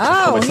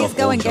 Oh, he's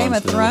going Game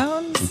of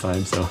Thrones?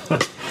 Sometimes, so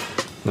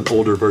an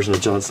older version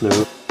of Jon Snow.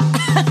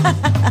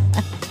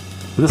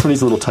 This one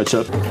needs a little touch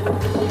up.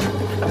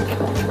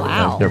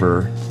 Wow. I've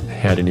never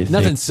had anything.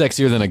 Nothing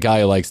sexier than a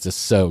guy who likes to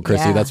sew,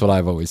 Chrissy. Yeah. That's what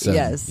I've always said.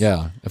 Yes.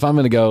 Yeah. If I'm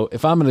going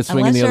to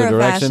swing in the other Unless you're a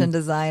direction, fashion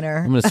designer.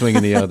 I'm going to swing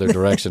in the other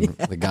direction.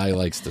 The guy who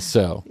likes to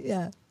sew.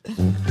 Yeah.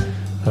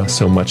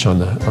 So much on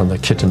the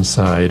kitten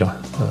side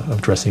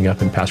of dressing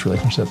up in past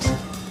relationships.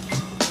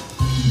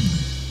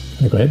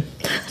 Go ahead.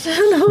 I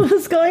don't know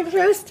who's going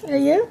first. Are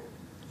you?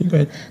 You go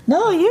ahead.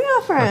 No, you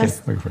go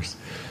first. Okay, I'll go first.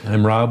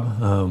 I'm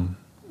Rob.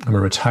 I'm a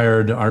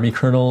retired Army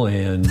colonel,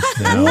 and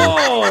now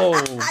Whoa!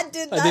 I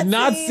did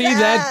not see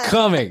that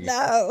coming.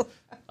 No.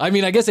 I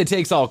mean, I guess it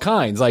takes all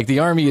kinds. Like, the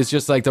Army is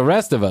just like the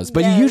rest of us.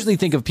 But you usually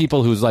think of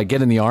people who's like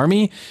get in the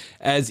Army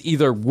as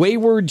either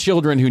wayward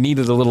children who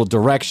needed a little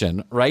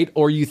direction, right?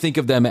 Or you think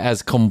of them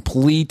as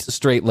complete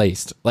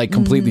straight-laced, like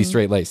completely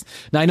straight-laced.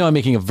 Now, I know I'm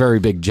making a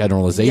very big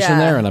generalization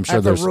there, and I'm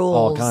sure there's rules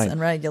all kinds.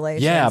 and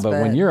regulations. Yeah, but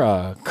when you're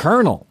a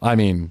colonel, I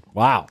mean,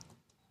 wow.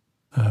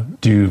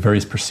 do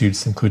various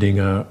pursuits, including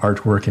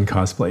artwork and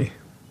cosplay.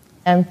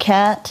 I'm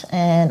Kat,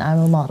 and I'm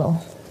a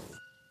model.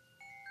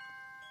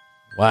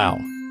 Wow.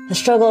 The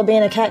struggle of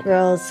being a cat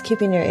girl is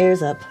keeping your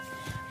ears up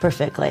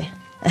perfectly.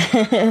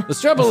 The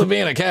struggle of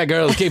being a cat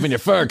girl is keeping your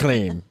fur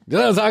clean. You know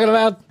what I'm talking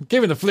about?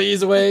 Keeping the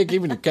fleas away,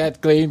 keeping your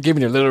cat clean,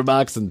 keeping your litter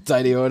box in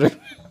tidy order.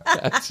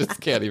 I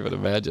just can't even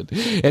imagine.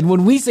 And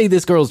when we say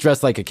this girl's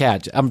dressed like a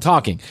cat, I'm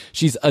talking.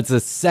 It's a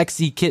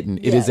sexy kitten.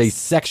 It is a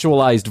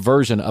sexualized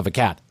version of a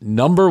cat.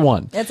 Number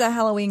one. It's a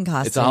Halloween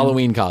costume. It's a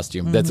Halloween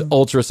costume. That's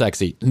ultra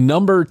sexy.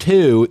 Number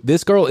two,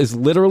 this girl is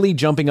literally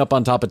jumping up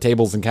on top of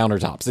tables and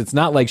countertops. It's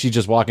not like she's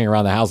just walking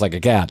around the house like a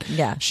cat.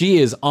 Yeah. She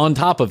is on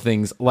top of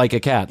things like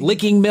a cat,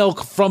 licking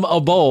milk from a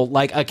bowl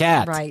like a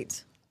cat.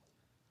 Right.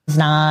 It's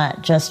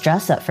not just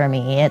dress up for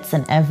me. It's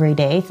an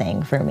everyday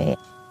thing for me.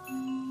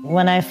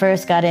 When I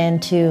first got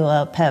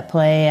into pet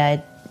play,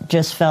 I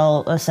just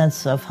felt a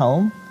sense of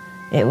home.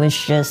 It was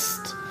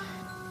just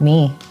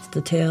me.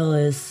 The tail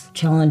is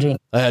challenging.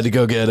 I had to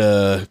go get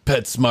a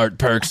PetSmart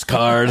Perks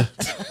card.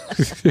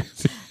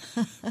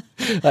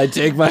 I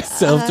take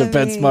myself to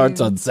PetSmarts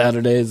on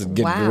Saturdays and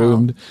get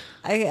groomed.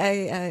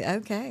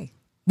 Okay.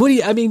 What do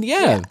you, I mean,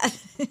 yeah.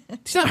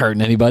 She's not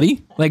hurting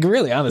anybody. Like,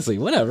 really, honestly,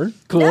 whatever.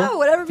 Cool. No,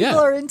 whatever people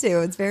are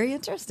into. It's very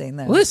interesting,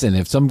 though. Listen,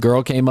 if some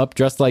girl came up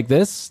dressed like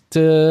this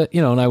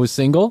and I was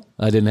single,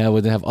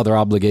 wouldn't have other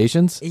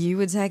obligations. You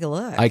would take a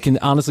look. I can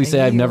honestly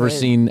say I've never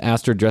seen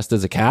Astrid dressed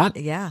as a cat.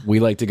 Yeah. We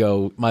like to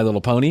go My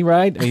Little Pony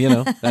ride.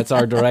 That's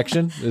our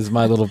direction is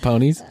My Little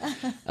Ponies.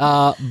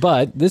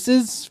 But this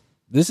is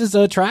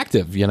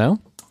attractive,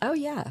 Oh,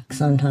 yeah.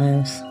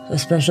 Sometimes,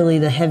 especially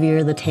the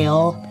heavier the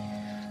tail,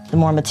 the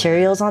more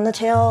materials on the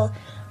tail,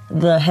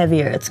 the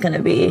heavier it's going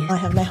to be. I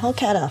have my whole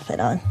cat outfit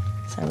on,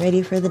 so I'm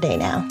ready for the day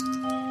now.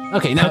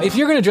 Okay, now if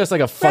you're going to dress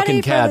like a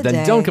fucking cat,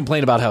 then don't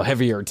complain about how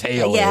heavy your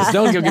tail is.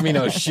 Don't give me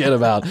no shit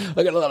about,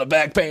 I got a lot of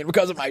back pain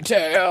because of my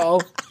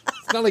tail.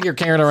 It's not like you're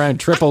carrying around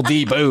triple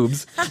D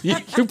boobs. You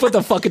put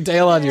the fucking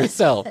tail on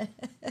yourself.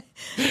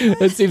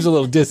 It seems a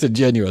little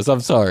disingenuous.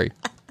 I'm sorry.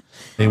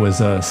 It was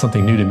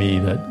something new to me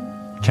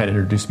that Kat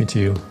introduced me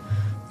to.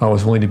 I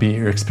was willing to be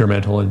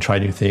experimental and try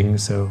new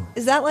things. So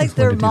is that like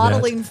their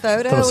modeling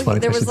photo?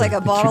 There was like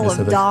a bottle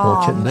of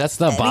Dom.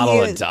 That's not a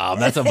bottle of Dom.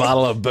 That's a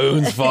bottle of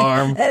Boone's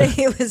Farm. And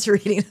he was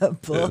reading a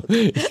book,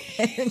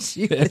 and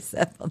she was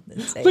up on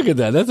the table. Look at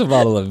that. That's a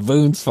bottle of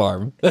Boone's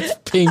Farm. That's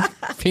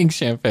pink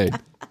champagne.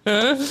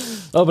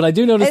 Oh, but I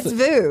do notice it's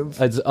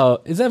Veuve.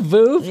 Is that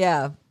Veuve?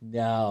 Yeah.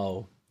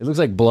 No. It looks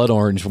like blood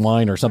orange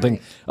wine or something.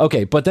 Right.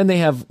 Okay, but then they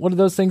have, what are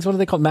those things? What are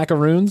they called?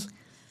 Macaroons?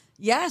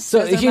 Yes.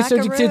 So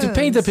to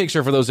paint the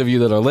picture for those of you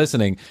that are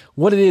listening,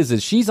 what it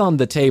is she's on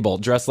the table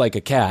dressed like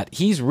a cat.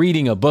 He's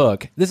reading a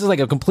book. This is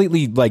like a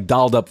completely like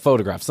dolled up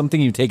photograph,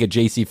 something you take at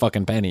JC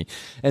fucking Penney.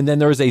 And then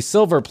there's a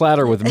silver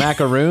platter with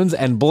macaroons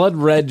and blood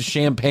red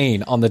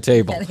champagne on the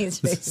table.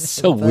 It's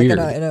so weird.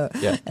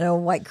 And a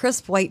white,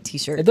 crisp white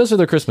t-shirt. And those are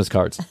their Christmas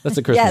cards. That's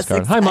a Christmas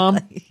card. Exactly. Hi, Mom.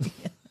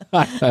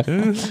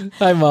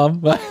 Hi,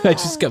 Mom. I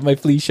just got my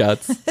flea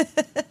shots.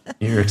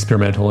 You're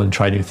experimental and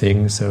try new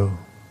things, so I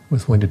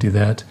was willing to do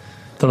that. I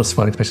thought it was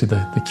fun, especially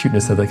the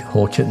cuteness of the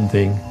whole kitten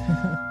thing.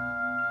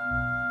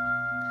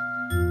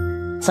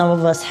 Some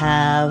of us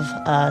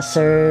have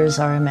sirs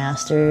or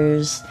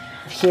masters.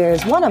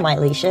 Here's one of my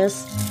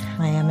leashes.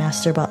 My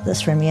master bought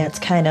this for me. It's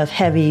kind of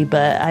heavy,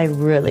 but I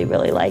really,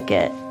 really like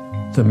it.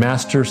 The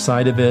master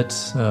side of it,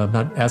 I'm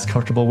not as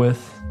comfortable with.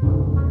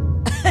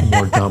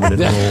 More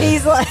dominant role.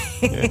 He's like...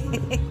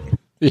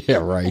 Yeah,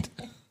 right.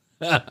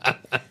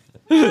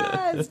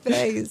 His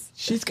face.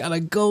 She's got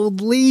a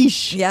gold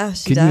leash. Yeah,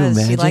 she Can you does.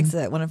 She imagine? likes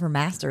it. One of her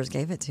masters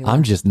gave it to her.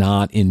 I'm just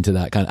not into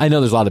that kind. I know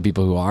there's a lot of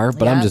people who are,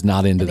 but I'm just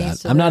not into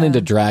that. I'm not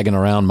into dragging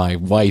around my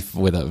wife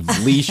with a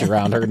leash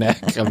around her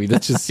neck. I mean,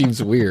 that just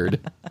seems weird.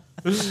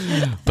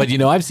 But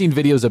I've seen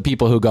videos of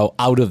people who go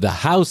out of the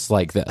house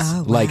like this.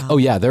 Oh, wow. Like, oh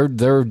yeah,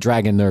 they're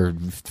dragging their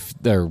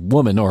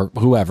woman or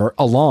whoever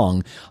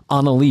along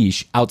on a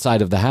leash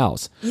outside of the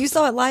house. You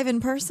saw it live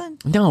in person?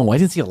 No, I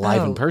didn't see it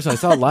live in person. I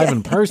saw it live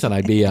in person.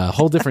 I'd be a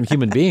whole different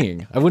human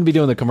being. I wouldn't be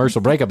doing the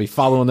commercial break. I'd be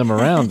following them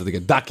around like a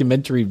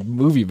documentary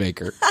movie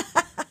maker.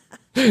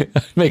 I'd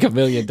make $1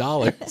 million.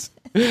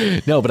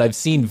 No, but I've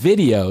seen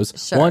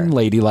videos. Sure. One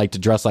lady liked to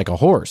dress like a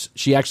horse.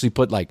 She actually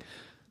put horse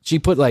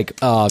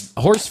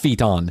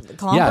feet on.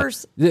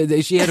 Clompers?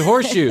 Yeah. She had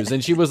horseshoes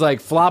and she was like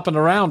flopping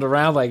around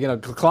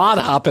like, clod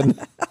hopping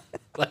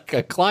like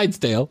a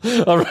Clydesdale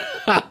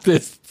around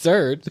this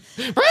dirt.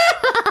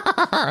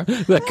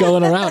 Like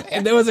going around.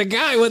 And there was a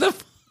guy with a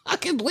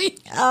fucking leash.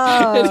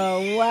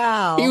 Oh,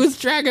 wow. He was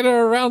dragging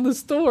her around the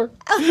store.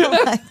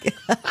 Oh, my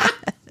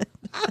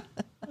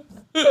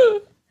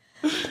God.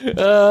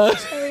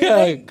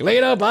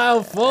 Clean up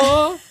aisle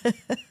 4.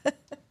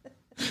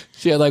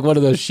 She had like one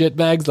of those shit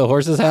bags the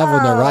horses have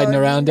when they're riding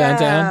around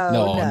downtown.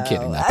 No, I'm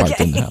kidding. That part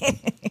didn't happen.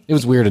 It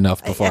was weird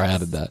enough before I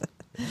added that.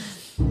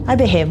 I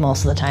behave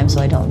most of the time, so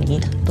I don't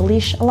need the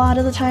leash a lot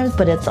of the times,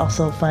 but it's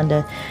also fun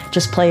to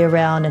just play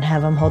around and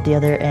have him hold the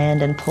other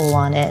end and pull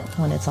on it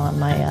when it's on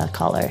my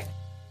collar.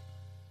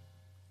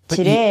 But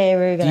Today,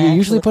 we're going to Do you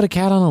usually put a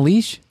cat on a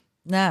leash?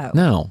 No.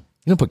 No.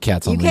 You don't put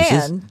cats on You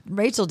leashes. can.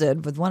 Rachel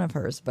did with one of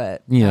hers,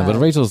 but... Yeah, but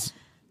Rachel's...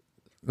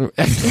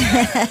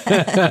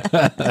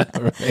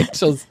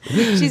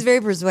 She's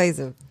very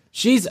persuasive.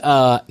 She's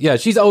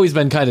always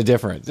been kind of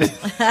different.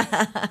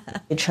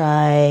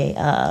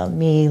 Try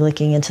me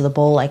licking into the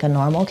bowl like a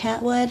normal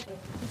cat would.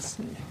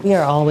 We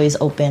are always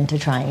open to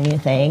trying new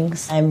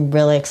things. I'm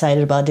really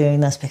excited about doing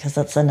this because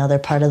that's another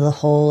part of the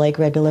whole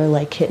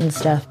regular kitten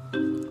stuff.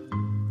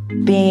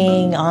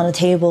 Being on a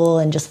table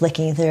and just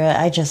licking through it,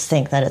 I just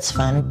think that it's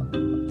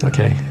fun.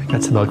 Okay,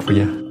 got some milk for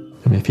you.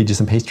 I'm going to feed you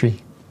some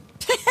pastry.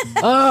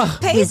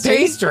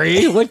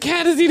 Pastry? What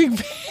cat is eating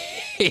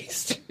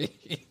pastry?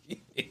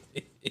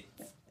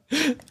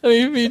 Let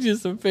me feed you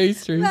some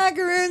pastry.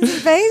 Macaroons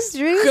and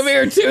pastries. Come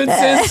here,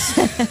 Toonses.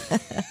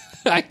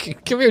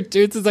 Come here,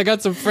 Toonses. I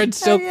got some French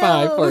silk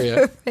pie for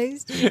you.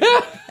 Pastry.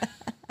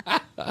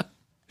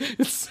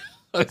 It's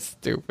so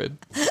stupid.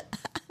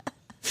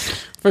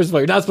 First of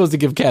all, you're not supposed to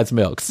give cats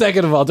milk.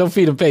 Second of all, don't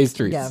feed them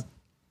pastries. Yeah.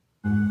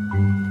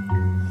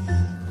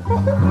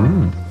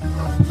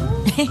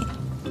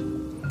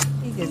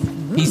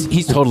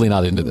 He's totally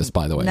not into this,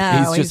 by the way.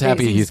 No, he's just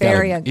happy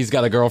he's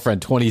got a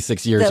girlfriend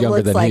 26 years that younger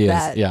looks than like he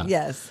that. is. Yeah.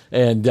 Yes.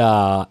 And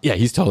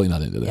he's totally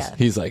not into this. Yeah.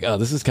 He's like, oh,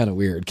 this is kind of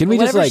weird. Can we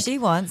Whatever just she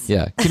wants.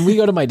 Yeah. Can we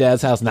go to my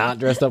dad's house not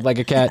dressed up like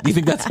a cat? Do you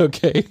think that's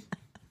okay?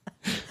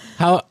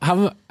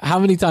 How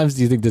many times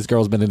do you think this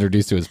girl's been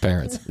introduced to his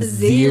parents?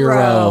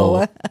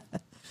 0.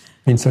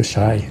 Being so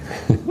shy.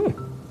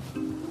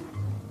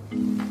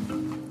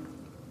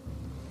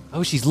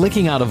 Oh, she's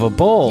licking out of a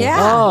bowl.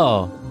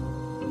 Yeah.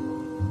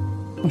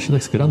 Oh, she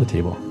looks good on the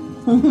table.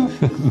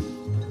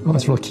 Oh,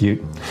 that's real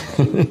cute.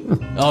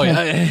 Oh,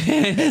 yeah.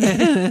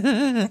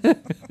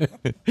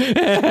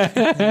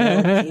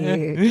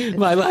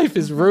 My life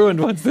is ruined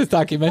once this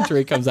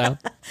documentary comes out.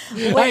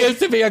 I used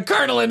to be a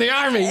colonel in the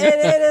army.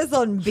 It is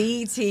on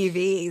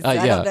BTV. So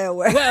I don't know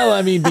where. Well,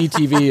 I mean,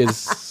 BTV is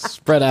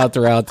spread out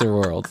throughout the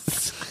world.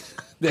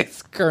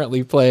 It's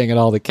currently playing in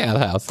all the cat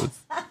houses.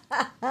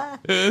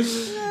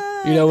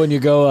 You know, when you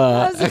go...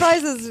 I'm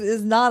surprised this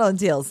is not on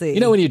TLC. You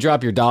know when you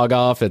drop your dog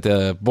off at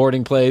the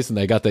boarding place and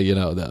they got the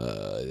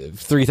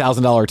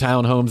 $3,000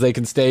 townhomes they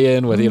can stay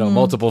in with,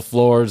 multiple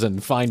floors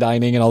and fine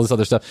dining and all this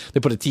other stuff.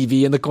 They put a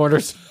TV in the corner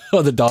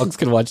so the dogs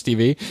can watch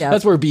TV. Yep.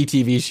 That's where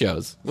BTV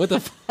shows. What the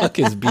fuck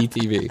is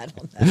BTV? I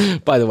don't know.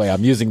 By the way,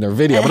 I'm using their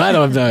video, but I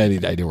don't have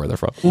any idea where they're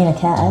from. Being a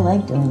cat, I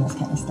like doing this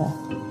kind of stuff.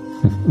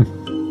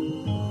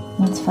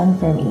 It's fun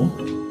for me.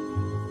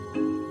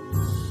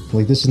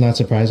 Like, this is not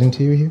surprising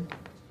to you here?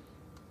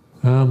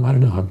 I don't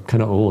know. I'm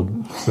kind of old,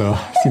 so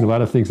I've seen a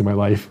lot of things in my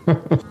life.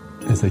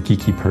 As a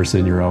geeky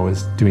person, you're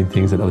always doing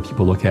things that other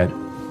people look at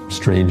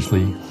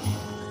strangely.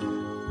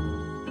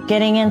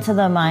 Getting into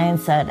the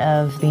mindset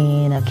of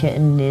being a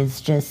kitten is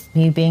just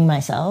me being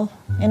myself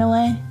in a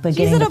way, but She's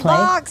getting in to a play.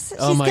 box.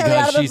 Oh She's my coming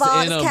God, out of a she's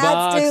box. in a Cats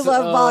box. do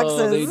love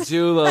boxes. They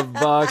do love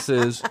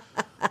boxes.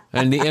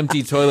 And the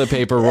empty toilet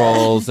paper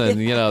rolls, and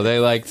they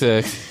like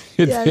to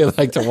they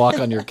like to walk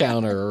on your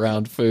counter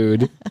around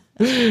food.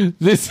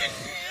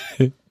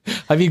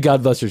 I mean,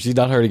 God bless her. She's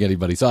not hurting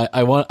anybody. So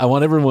I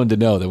want everyone to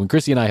know that when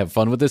Chrissy and I have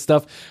fun with this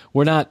stuff,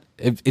 we're not.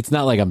 It's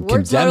not like I'm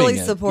condemning totally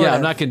it. supportive. Yeah,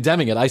 I'm not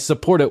condemning it. I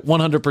support it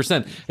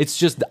 100%. It's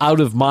just out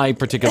of my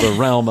particular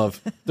realm of.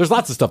 There's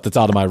lots of stuff that's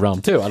out of my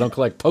realm too. I don't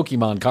collect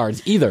Pokemon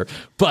cards either.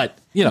 But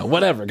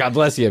whatever. God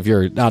bless you if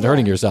you're not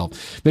hurting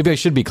yourself. Maybe I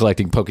should be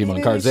collecting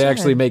Pokemon cards. They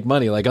actually make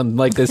money, like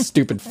unlike this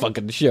stupid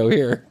fucking show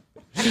here.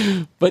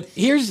 But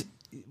I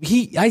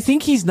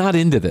think he's not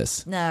into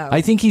this. No.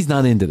 I think he's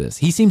not into this.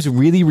 He seems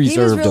really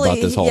reserved about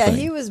this whole thing. Yeah,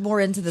 he was more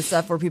into the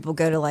stuff where people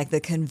go to like the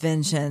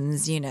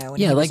conventions, and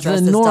like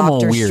the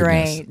normal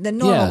weirdness. The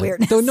normal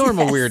weirdness. The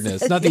normal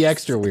weirdness, not the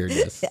extra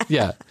weirdness.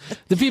 Yeah.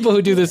 The people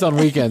who do this on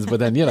weekends, but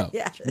then,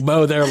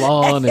 mow their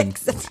lawn and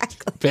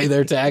pay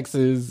their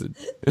taxes. And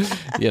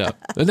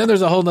then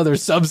there's a whole other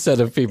subset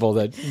of people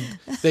that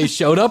they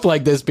showed up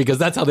like this because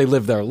that's how they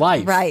live their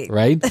life.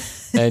 Right?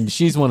 And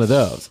she's one of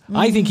those.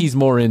 I think he's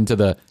more into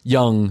the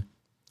young,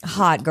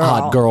 hot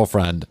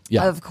girlfriend.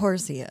 Yeah, of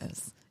course he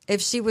is.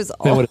 If she was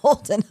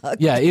old and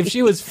ugly, if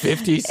she was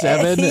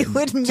 57, he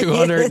wouldn't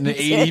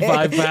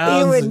 285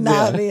 pounds, he would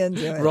not be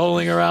into it.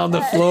 Rolling around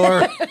the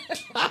floor.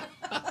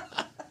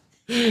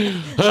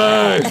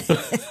 Hey,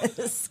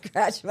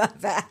 scratch my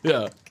back.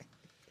 Yeah.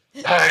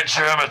 Hey,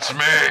 Jim, it's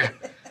me,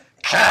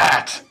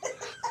 Cat.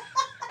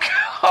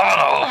 Come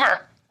on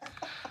over.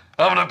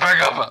 I'm gonna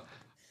pick up a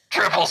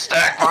triple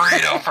stack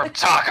burrito from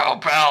Taco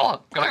Bell. I'm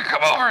gonna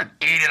come over and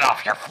eat it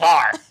off your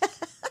floor.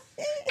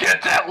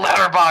 Get that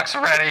letterbox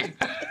ready.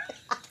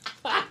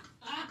 I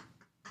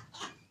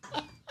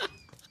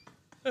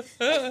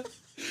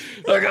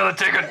gotta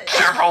take a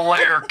triple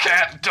layer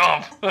cat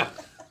dump.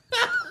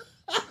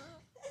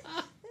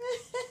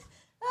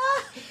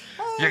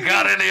 You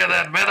got any of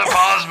that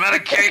menopause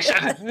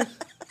medication?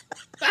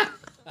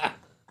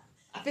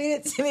 Feed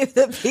it to me with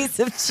a piece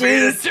of cheese.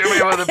 Feed it to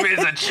me with a piece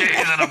of cheese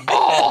in a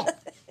bowl.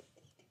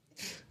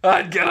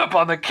 I'd get up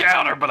on the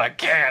counter, but I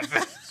can't.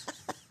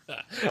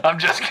 I'm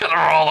just gonna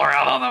roll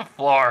around on the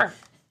floor.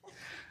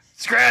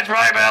 Scratch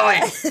my belly.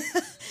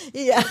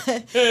 Yeah.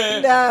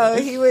 No,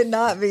 he would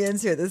not be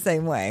into it the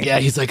same way. Yeah,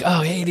 he's like,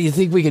 oh, hey, do you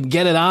think we could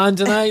get it on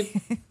tonight?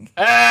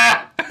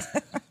 I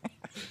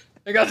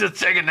think I'll just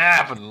take a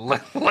nap and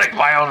lick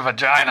my own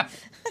vagina.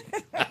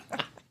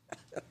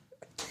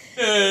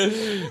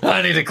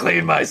 I need to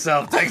clean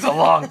myself. Takes a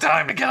long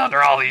time to get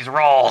under all these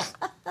rolls.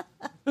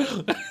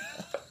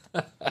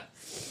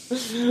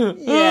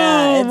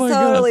 Yeah, it's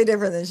totally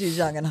different than she's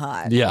young and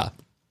hot. Yeah.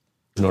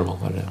 Normal,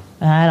 I don't know.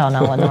 I don't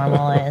know what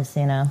normal is,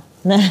 I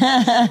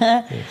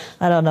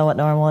don't know what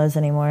normal is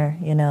anymore,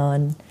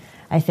 and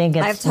I think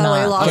it's I've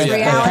totally lost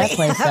reality.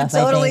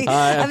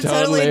 I'm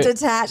totally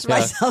detached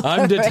myself.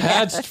 I'm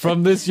detached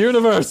from this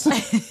universe.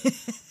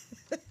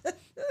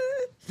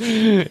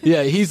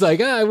 Yeah, he's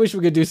like, I wish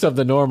we could do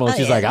something normal. And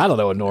she's like, I don't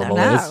know what normal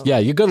is.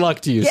 Yeah, good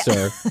luck to you,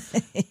 sir.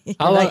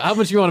 How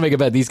much you want to make a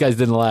bet? These guys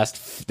didn't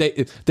last.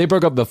 They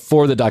broke up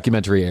before the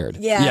documentary aired.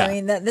 Yeah. I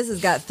mean, this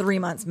has got 3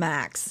 months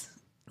max.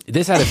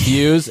 This had a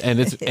fuse, and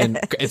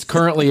it's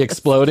currently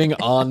exploding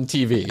on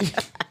TV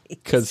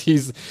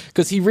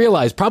because he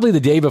realized probably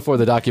the day before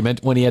the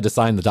when he had to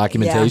sign the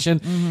documentation,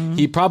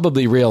 he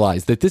probably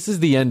realized that this is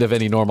the end of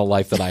any normal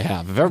life that I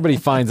have. If everybody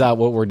finds out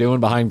what we're doing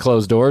behind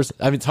closed doors,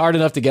 I mean, it's hard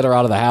enough to get her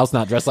out of the house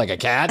not dressed like a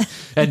cat,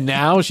 and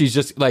now she's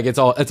just like it's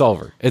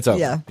over. It's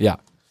over. Yeah.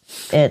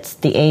 It's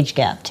the age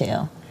gap too.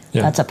 Yeah.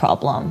 That's a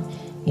problem.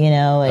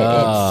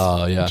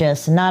 It's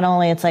just not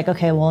only, it's like,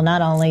 okay, well,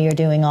 not only you're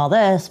doing all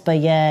this, but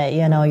yet,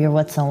 you're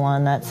with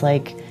someone that's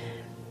like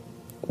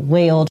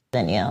way older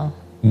than you.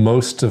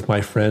 Most of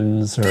my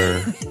friends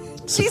are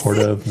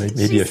supportive.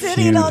 Maybe a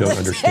few don't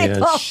understand.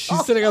 Table.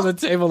 She's sitting on the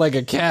table like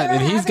a cat,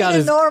 and he's got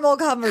his normal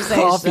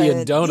conversation. coffee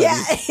and donuts.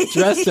 Yeah. He's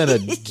dressed in a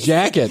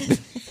jacket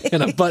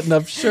and a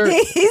button-up shirt.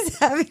 He's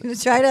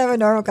trying to have a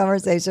normal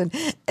conversation,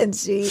 and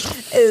she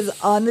is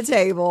on the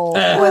table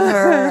with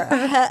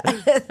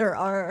her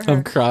arm.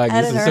 I'm crying.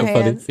 This is so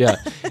funny. Yeah.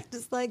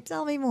 Just like,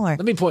 tell me more.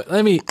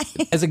 Let me,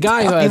 as a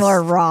guy who Tell has. me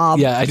more, Rob.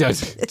 Yeah, I know.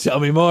 Tell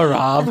me more,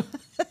 Rob.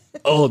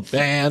 Old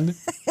man.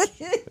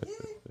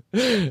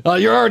 Oh,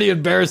 you're already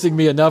embarrassing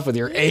me enough with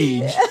your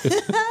age.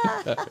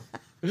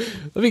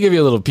 Let me give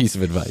you a little piece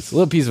of advice. A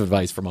little piece of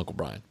advice from Uncle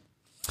Brian.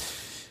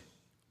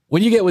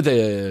 When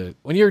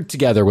you're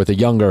together with a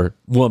younger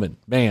woman,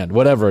 man,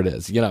 whatever it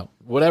is,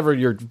 whatever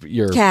your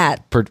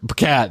cat,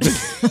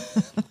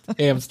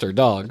 hamster,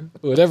 dog,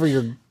 whatever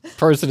your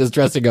person is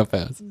dressing up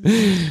as.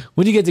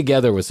 When you get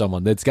together with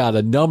someone that's got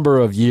a number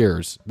of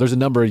years, there's a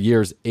number of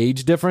years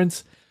age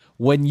difference.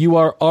 When you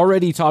are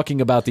already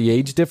talking about the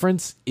age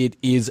difference, it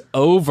is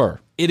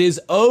over. It is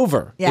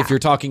over if you're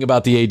talking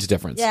about the age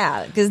difference.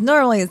 Yeah, because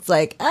normally it's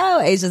like, oh,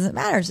 age doesn't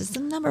matter. It's just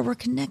a number. We're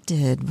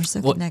connected. We're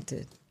so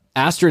connected.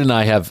 Astrid and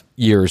I have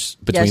years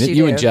between it.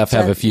 You and Jeff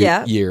have a few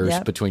years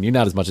Yep. between you.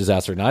 Not as much as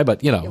Astrid and I,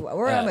 but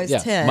we're almost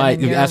 10.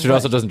 Astrid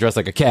also doesn't dress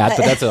like a cat,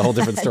 but that's a whole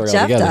different story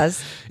Jeff altogether.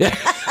 does. Yeah.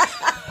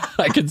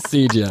 I can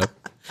see Jeff.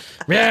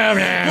 Meow,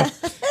 meow.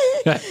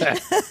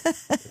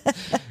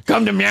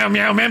 Come to Meow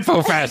Meow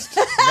Memphis Fest.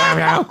 Meow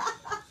meow.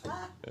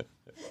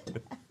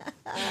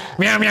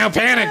 Meow meow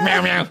panic.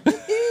 Meow meow.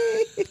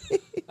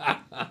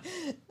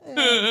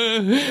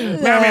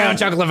 Meow meow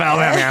Chuck Lavelle.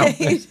 Meow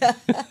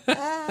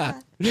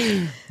meow.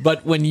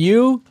 But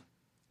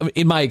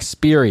in my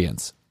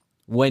experience,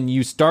 when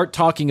you start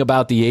talking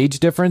about the age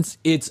difference,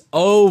 it's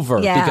over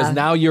because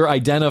now you're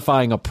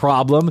identifying a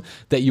problem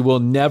that you will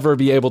never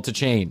be able to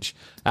change.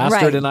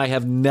 Astrid and I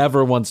have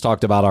never once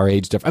talked about our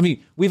age difference. I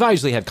mean, we've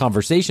actually had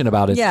conversation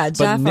about it,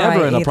 but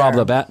never in a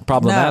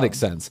problematic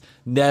sense.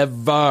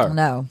 Never.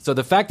 No. So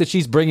the fact that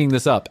she's bringing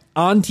this up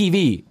on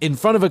TV in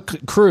front of a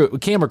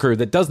camera crew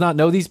that does not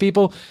know these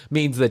people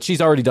means that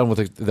she's already done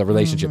with the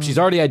relationship. Mm-hmm. She's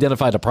already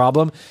identified a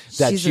problem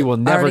that she will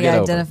never get over.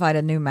 Already identified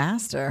a new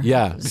master.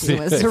 Yeah. She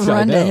was to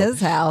run to his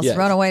house,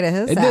 run away to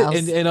his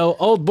house. And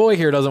old boy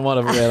here doesn't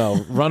want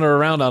to run her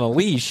around on a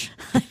leash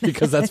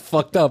because that's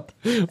fucked up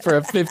for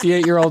a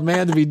 58-year-old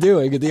man to be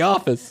doing at the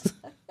office.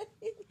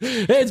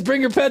 Hey, it's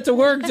bring your pet to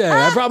work day.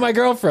 I brought my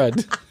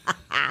girlfriend.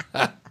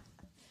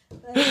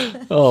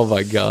 Oh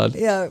my God.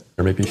 Yeah.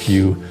 Or maybe if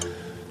you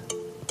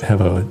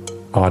have a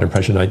odd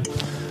impression, I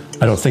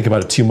don't think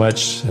about it too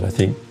much, and I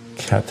think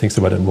Kat thinks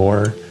about it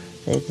more.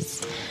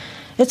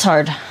 It's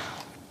hard.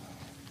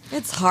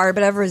 It's hard,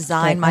 but I've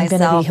resigned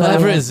myself.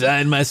 I've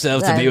resigned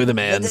myself to be with a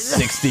man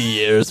 60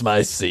 years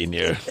my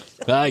senior.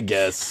 I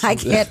guess. I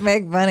can't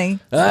make money.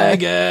 I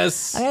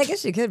guess. I mean, I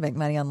guess you could make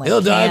money on He'll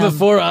die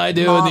before I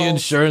do, and the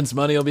insurance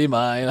money will be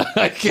mine.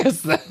 I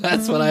guess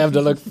that's what I have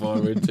to look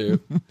forward to.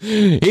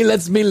 He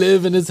lets me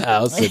live in his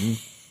house, and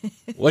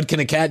what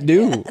can a cat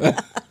do?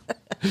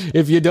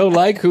 If you don't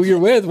like who you're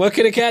with, what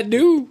can a cat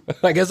do?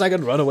 I guess I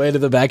could run away to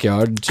the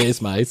backyard and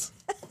chase mice.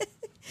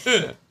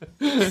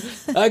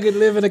 I could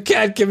live in a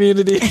cat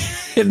community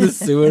in the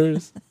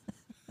sewers.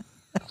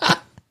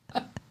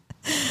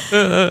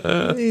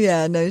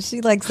 Yeah, no,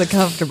 she likes the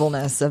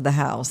comfortableness of the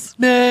house.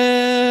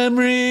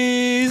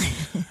 Memories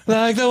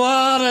like the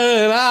water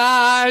in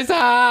eyes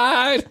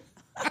hide.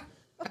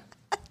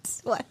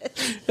 What?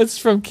 It's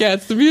from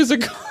Cats the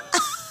Musical.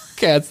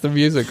 Cats the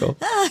Musical.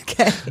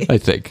 Okay. I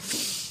think.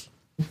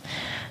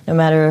 No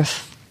matter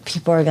if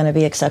people are going to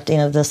be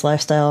accepting of this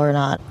lifestyle or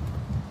not.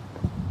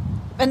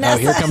 Vanessa, oh,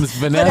 here comes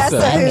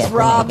Vanessa. Who's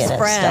Rob's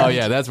friend. Oh,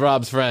 yeah, that's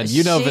Rob's friend.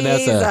 You know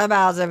Vanessa. She's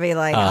about to be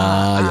like,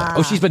 yeah.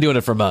 Oh, she's been doing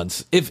it for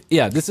months. This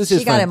is his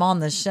She got friend. him on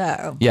the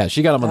show. Yeah,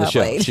 she got him on the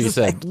show. Wait, She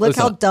said, like, look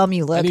how dumb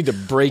you look. I need to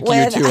break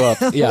you two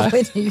up. Yeah.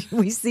 When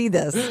we see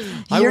this,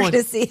 you're going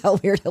to see how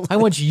weird it looks. I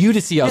want you to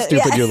see how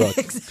stupid you look.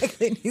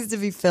 Exactly. It needs to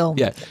be filmed.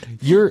 Yeah.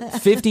 You're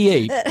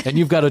 58 and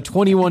you've got a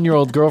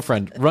 21-year-old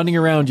girlfriend running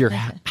around your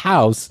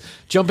house,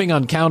 jumping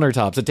on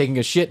countertops and taking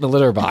a shit in a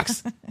litter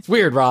box. It's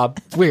weird, Rob.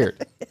 It's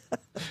weird.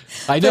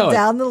 I know. Put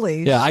down the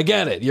leash. Yeah, I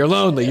get it. You're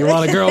lonely. You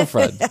want a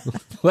girlfriend.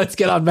 Let's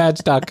get on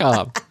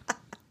Match.com.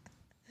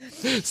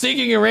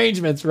 Seeking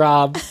arrangements,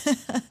 Rob.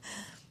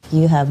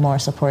 You have more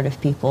supportive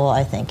people,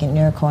 I think, in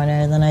your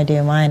corner than I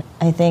do mine.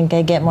 I think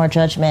I get more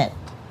judgment.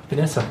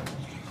 Vanessa.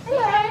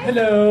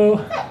 Hello.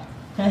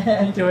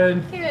 How you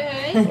doing? Good.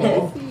 Nice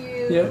to see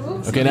you. Yep.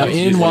 Okay, now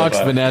in walks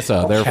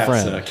Vanessa, their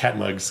friend. Cat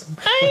mugs.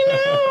 I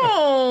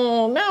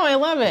know. No, I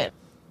love it.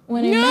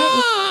 When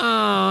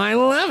I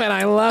love it.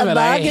 I love it. A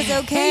mug is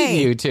okay.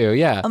 Hate you too,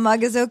 yeah. A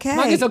mug is okay.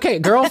 Mug is okay.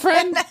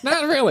 Girlfriend?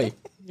 Not really.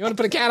 You want to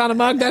put a cat on a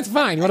mug? That's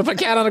fine. You want to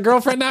put a cat on a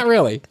girlfriend? Not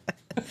really.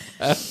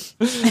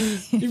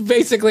 You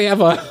basically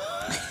have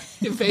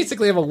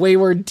a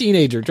wayward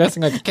teenager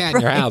dressing like a cat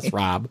in your house,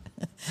 Rob.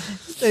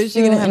 So is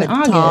she going to have a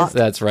talk?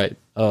 That's right.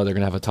 Oh, they're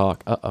going to have a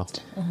talk.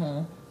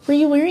 Uh-oh. Were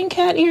you wearing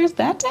cat ears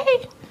that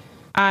day?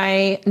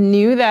 I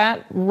knew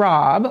that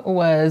Rob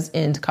was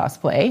into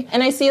cosplay,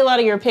 and I see a lot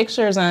of your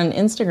pictures on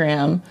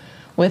Instagram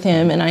with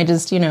him, and I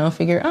just,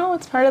 figure, oh,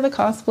 it's part of the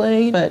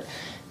cosplay, but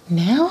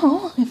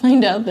now I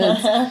find out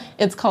that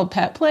it's called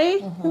pet play,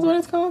 is what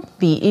it's called.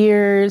 The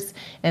ears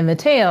and the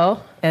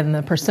tail and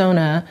the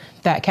persona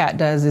that Cat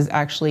does is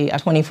actually a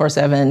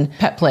 24/7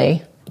 pet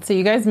play. So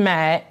you guys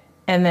met,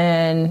 and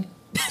then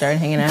started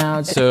hanging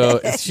out. So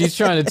she's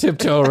trying to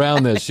tiptoe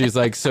around this. She's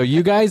like, so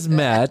you guys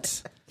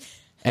met,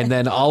 and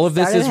then all of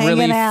this is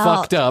really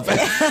fucked up.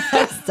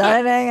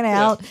 Started hanging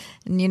out,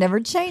 and you never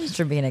changed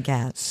from being a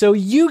cat. So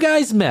you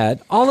guys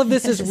met. All of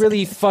this is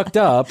really fucked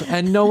up,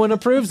 and no one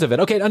approves of it.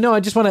 Okay, no,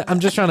 I'm just trying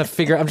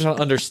to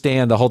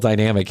understand the whole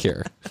dynamic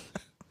here.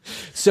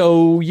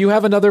 So you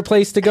have another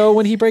place to go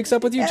when he breaks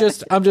up with you?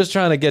 I'm just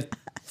trying to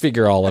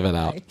figure all of it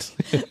out.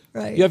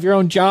 Right. You have your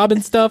own job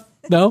and stuff?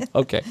 No?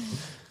 Okay.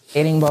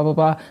 Dating, blah, blah,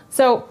 blah.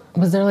 So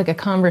was there like a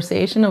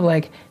conversation of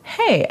like,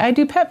 hey, I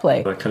do pet play?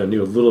 I kind of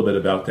knew a little bit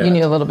about that. You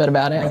knew a little bit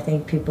about it. I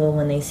think people,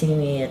 when they see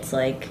me, it's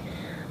like,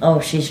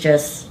 oh, she's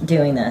just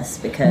doing this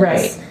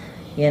because,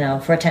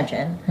 for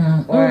attention.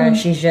 Or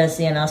she's just,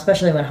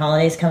 especially when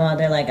holidays come out,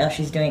 they're like, oh,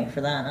 she's doing it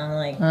for that. And I'm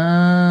like,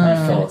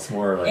 it's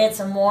more like... It's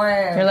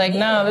more... You're like,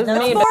 no, this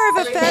is more of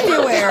a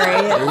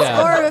February. It's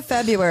more of a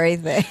February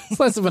thing. It's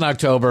less of an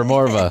October,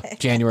 more of a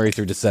January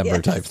through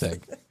December type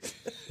thing.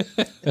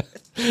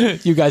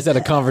 You guys had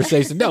a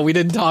conversation. No, we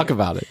didn't talk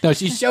about it. No,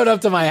 she showed up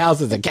to my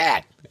house as a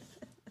cat.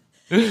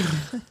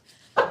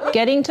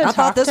 Getting to I talk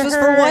thought this to was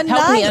her for one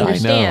helped night. me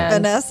understand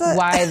Vanessa?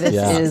 why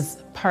this is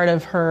part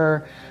of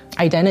her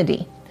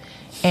identity.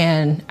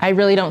 And I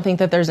really don't think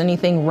that there's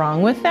anything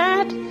wrong with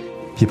that.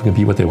 People can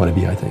be what they want to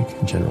be, I think,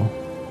 in general.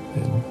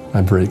 And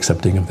I'm very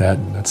accepting of that.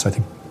 And that's, I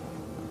think,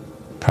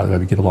 probably why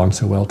we get along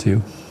so well,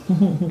 too.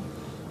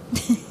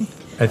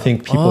 I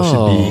think people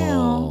should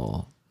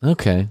be...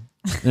 Okay.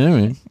 All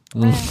right.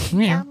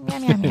 Weird.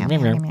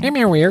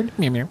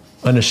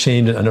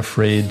 Unashamed and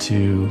unafraid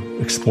to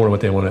explore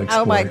what they want to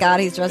explore. Oh my God,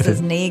 he's dressed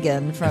as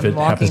Negan from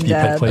Walking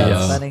Dead.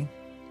 That's funny.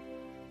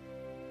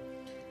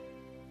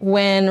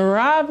 When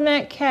Rob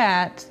met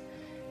Kat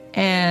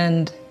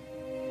and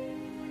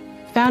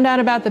found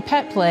out about the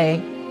pet play,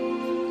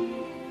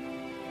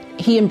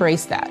 he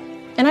embraced that.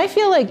 And I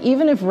feel like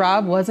even if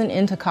Rob wasn't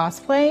into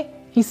cosplay,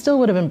 he still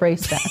would have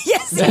embraced that.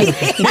 Yes,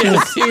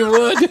 yes, he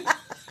would.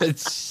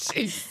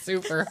 She's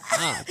super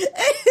hot.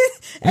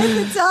 At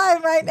the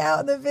time, right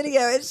now in the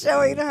video, it's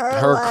showing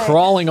her like,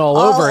 crawling all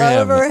over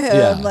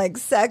him, like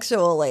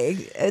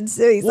sexually. And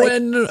so he's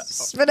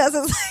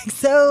Vanessa's like,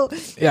 so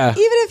even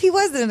if he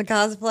wasn't into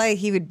cosplay,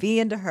 he would be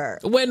into her.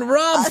 When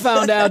Rob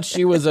found out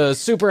she was a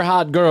super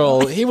hot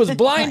girl, he was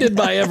blinded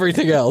by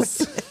everything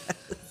else.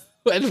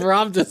 When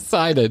Rob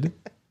decided,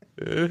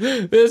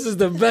 this is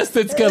the best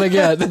it's going to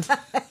get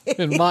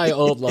in my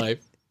old life.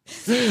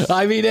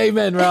 I mean,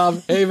 amen,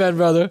 Rob. Amen,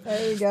 brother.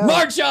 There you go.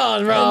 March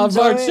on, Rob.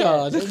 March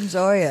on.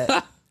 Enjoy it.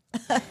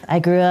 I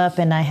grew up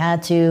and I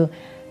had to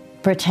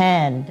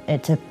pretend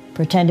to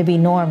be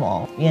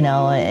normal,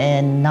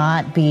 and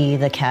not be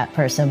the cat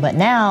person. But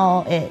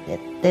now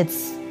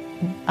it's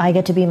I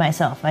get to be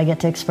myself. I get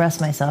to express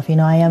myself. I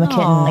am a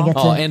kitten. I get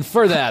to. And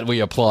for that,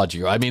 we applaud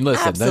you. I mean,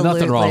 listen, there's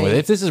nothing wrong with it.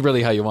 If this is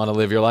really how you want to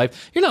live your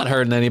life, you're not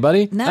hurting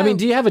anybody. No. I mean,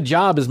 do you have a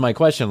job? Is my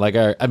question.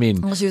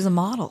 Well, she was a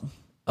model.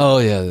 Oh,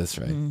 yeah, that's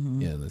right.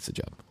 Mm-hmm. Yeah, that's a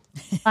job.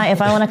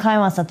 If I want to climb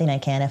on something, I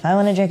can. If I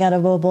want to drink out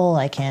of a bowl,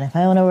 I can. If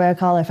I want to wear a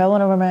collar, if I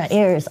want to wear my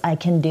ears, I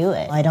can do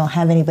it. I don't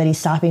have anybody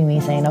stopping me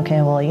saying,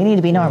 okay, well, you need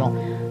to be normal.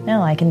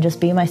 No, I can just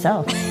be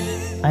myself.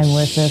 I'm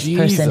with this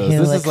person who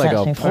this is accepts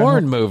like me a for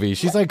porn movie.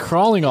 She's like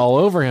crawling all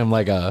over him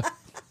like a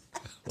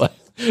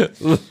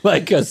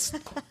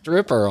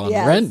stripper on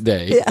rent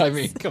day. Yes. I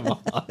mean, come on.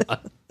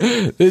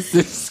 This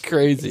is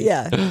crazy.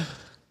 Yeah.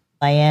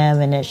 I am,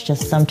 and it's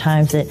just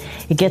sometimes it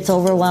gets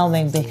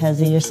overwhelming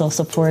because you're so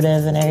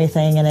supportive and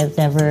everything, and I've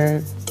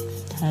never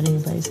had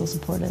anybody so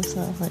supportive,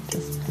 so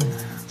just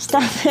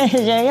stop it.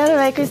 You're gonna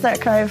make me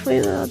start crying.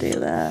 Please don't do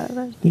that.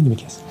 Give me a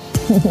kiss.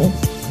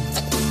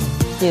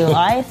 Do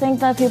I think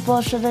that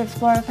people should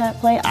explore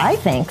pet play? I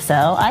think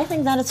so. I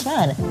think that it's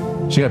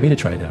fun. She got me to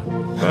try it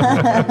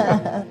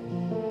out.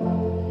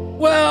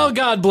 Well,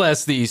 God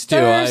bless these two.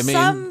 There's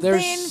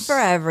something for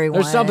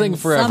everyone. There's something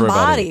for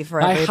everybody. For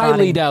everybody. I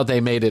highly doubt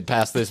they made it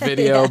past this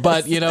video,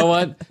 but you know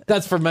what?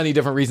 That's for many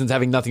different reasons,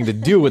 having nothing to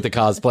do with the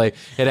cosplay.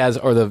 It has,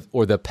 or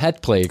the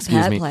pet play,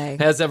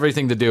 It has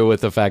everything to do with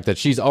the fact that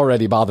she's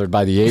already bothered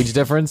by the age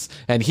difference,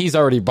 and he's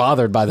already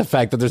bothered by the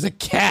fact that there's a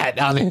cat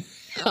on his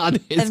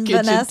kitchen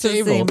Vanessa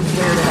table. Seems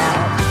weirded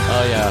out.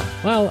 Oh yeah.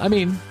 Well, I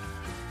mean.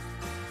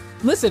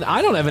 Listen,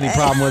 I don't have any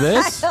problem with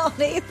this. I don't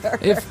either.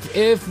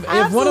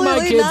 If one of my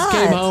kids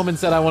came home and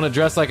said, I want to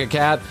dress like a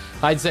cat,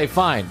 I'd say,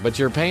 fine, but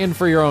you're paying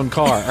for your own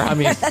car. I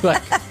mean,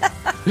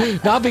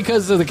 not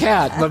because of the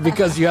cat, but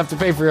because you have to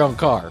pay for your own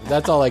car.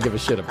 That's all I give a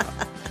shit about.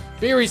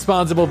 Be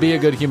responsible, be a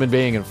good human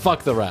being, and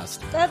fuck the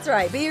rest. That's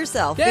right. Be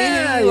yourself.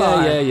 Yeah, be who you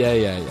are.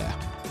 Yeah.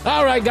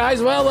 All right,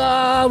 guys.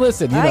 Well,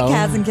 listen, All right,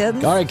 cats and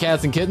kittens. All right,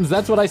 cats and kittens.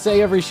 That's what I say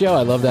every show.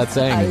 I love that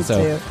saying. I do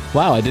too.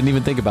 Wow, I didn't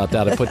even think about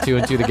that. I put two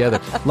and two together.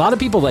 A lot of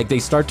people, they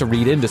start to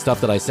read into stuff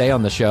that I say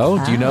on the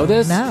show. Do you know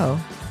this? No.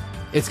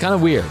 It's kind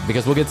of weird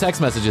because we'll get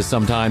text messages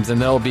sometimes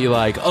and they'll be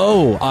like,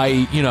 oh,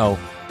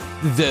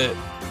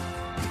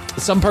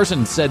 some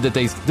person said that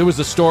there was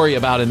a story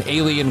about an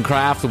alien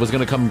craft that was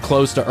going to come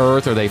close to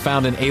Earth, or they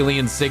found an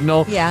alien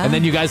signal. Yeah. And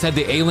then you guys had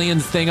the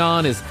aliens thing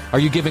on. Are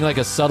you giving like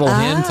a subtle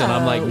hint? And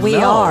I'm like, we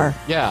no. are.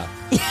 Yeah.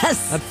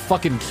 Yes. That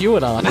fucking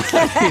QAnon.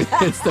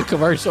 It's the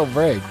commercial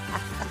break.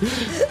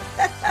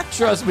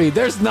 Trust me,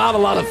 there's not a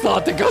lot of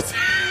thought that goes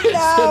into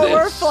No, this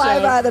we're fly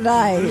show. by the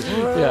night.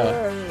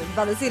 We're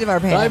by the seat of our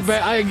pants.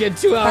 I get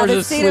 2 hours by the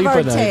of seat sleep of our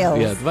a night. tails.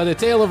 Yeah, by the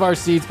tail of our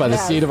seats, by the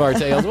seat of our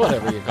tails,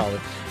 whatever you call it.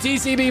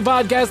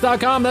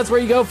 TCBpodcast.com. That's where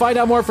you go. Find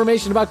out more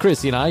information about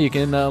Chrissy and I. You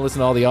can listen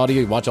to all the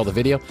audio, watch all the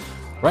video.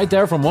 Right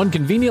there from one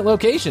convenient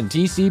location,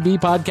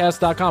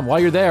 tcbpodcast.com. While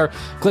you're there,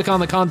 click on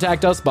the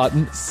Contact Us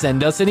button.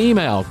 Send us an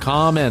email.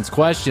 Comments,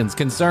 questions,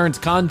 concerns,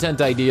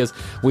 content ideas.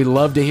 We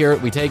love to hear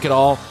it. We take it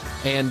all.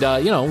 And,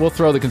 we'll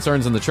throw the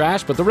concerns in the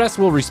trash, but the rest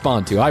we'll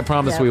respond to. I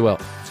promise we will.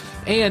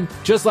 And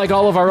just like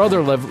all of our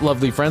other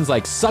lovely friends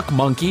like Suck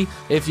Monkey,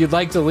 if you'd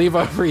like to leave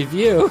a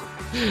review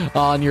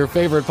on your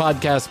favorite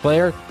podcast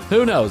player,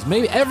 who knows?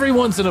 Maybe every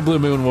once in a blue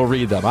moon we'll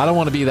read them. I don't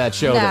want to be that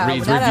show that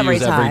reads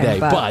reviews every day.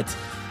 But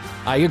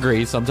I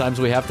agree. Sometimes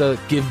we have to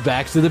give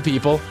back to the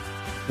people.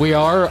 We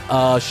are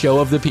a show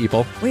of the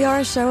people. We are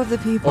a show of the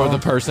people. Or the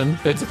person,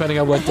 depending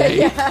on what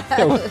day.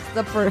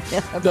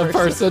 the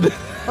person.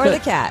 Or the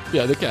cat.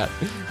 Yeah, the cat.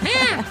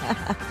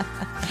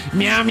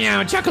 Meow,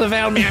 meow,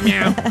 Chucklevel, meow,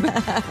 meow.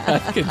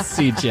 I can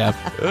see Jeff.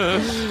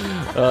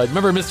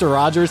 Remember Mr.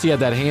 Rogers? He had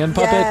that hand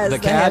puppet, yes, the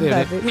cat.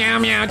 Meow,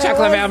 meow,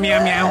 Chucklevel,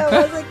 meow, meow.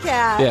 It was a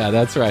cat. Yeah,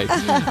 that's right.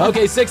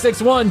 Okay,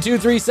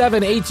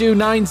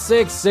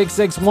 661-237-8296,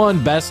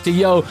 661-BEST to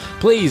yo.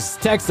 Please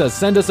text us,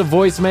 send us a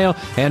voicemail,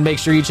 and make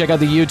sure you check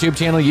out the YouTube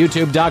channel,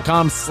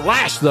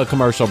 youtube.com/The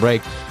Commercial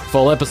Break.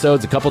 Full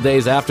episodes a couple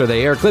days after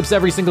they air. Clips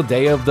every single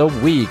day of the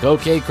week.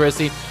 Okay,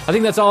 Chrissy, I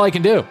think that's all I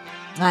can do.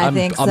 I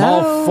think so. I'm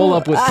all full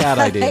up with cat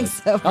ideas. I think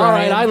so, all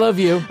right, I love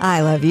you.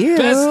 I love you.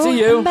 Best to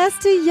you. And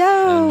best to you.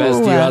 And best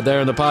to you out there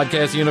in the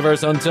podcast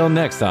universe. Until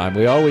next time,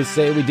 we always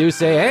say, we do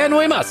say, and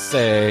we must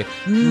say,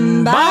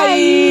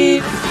 bye.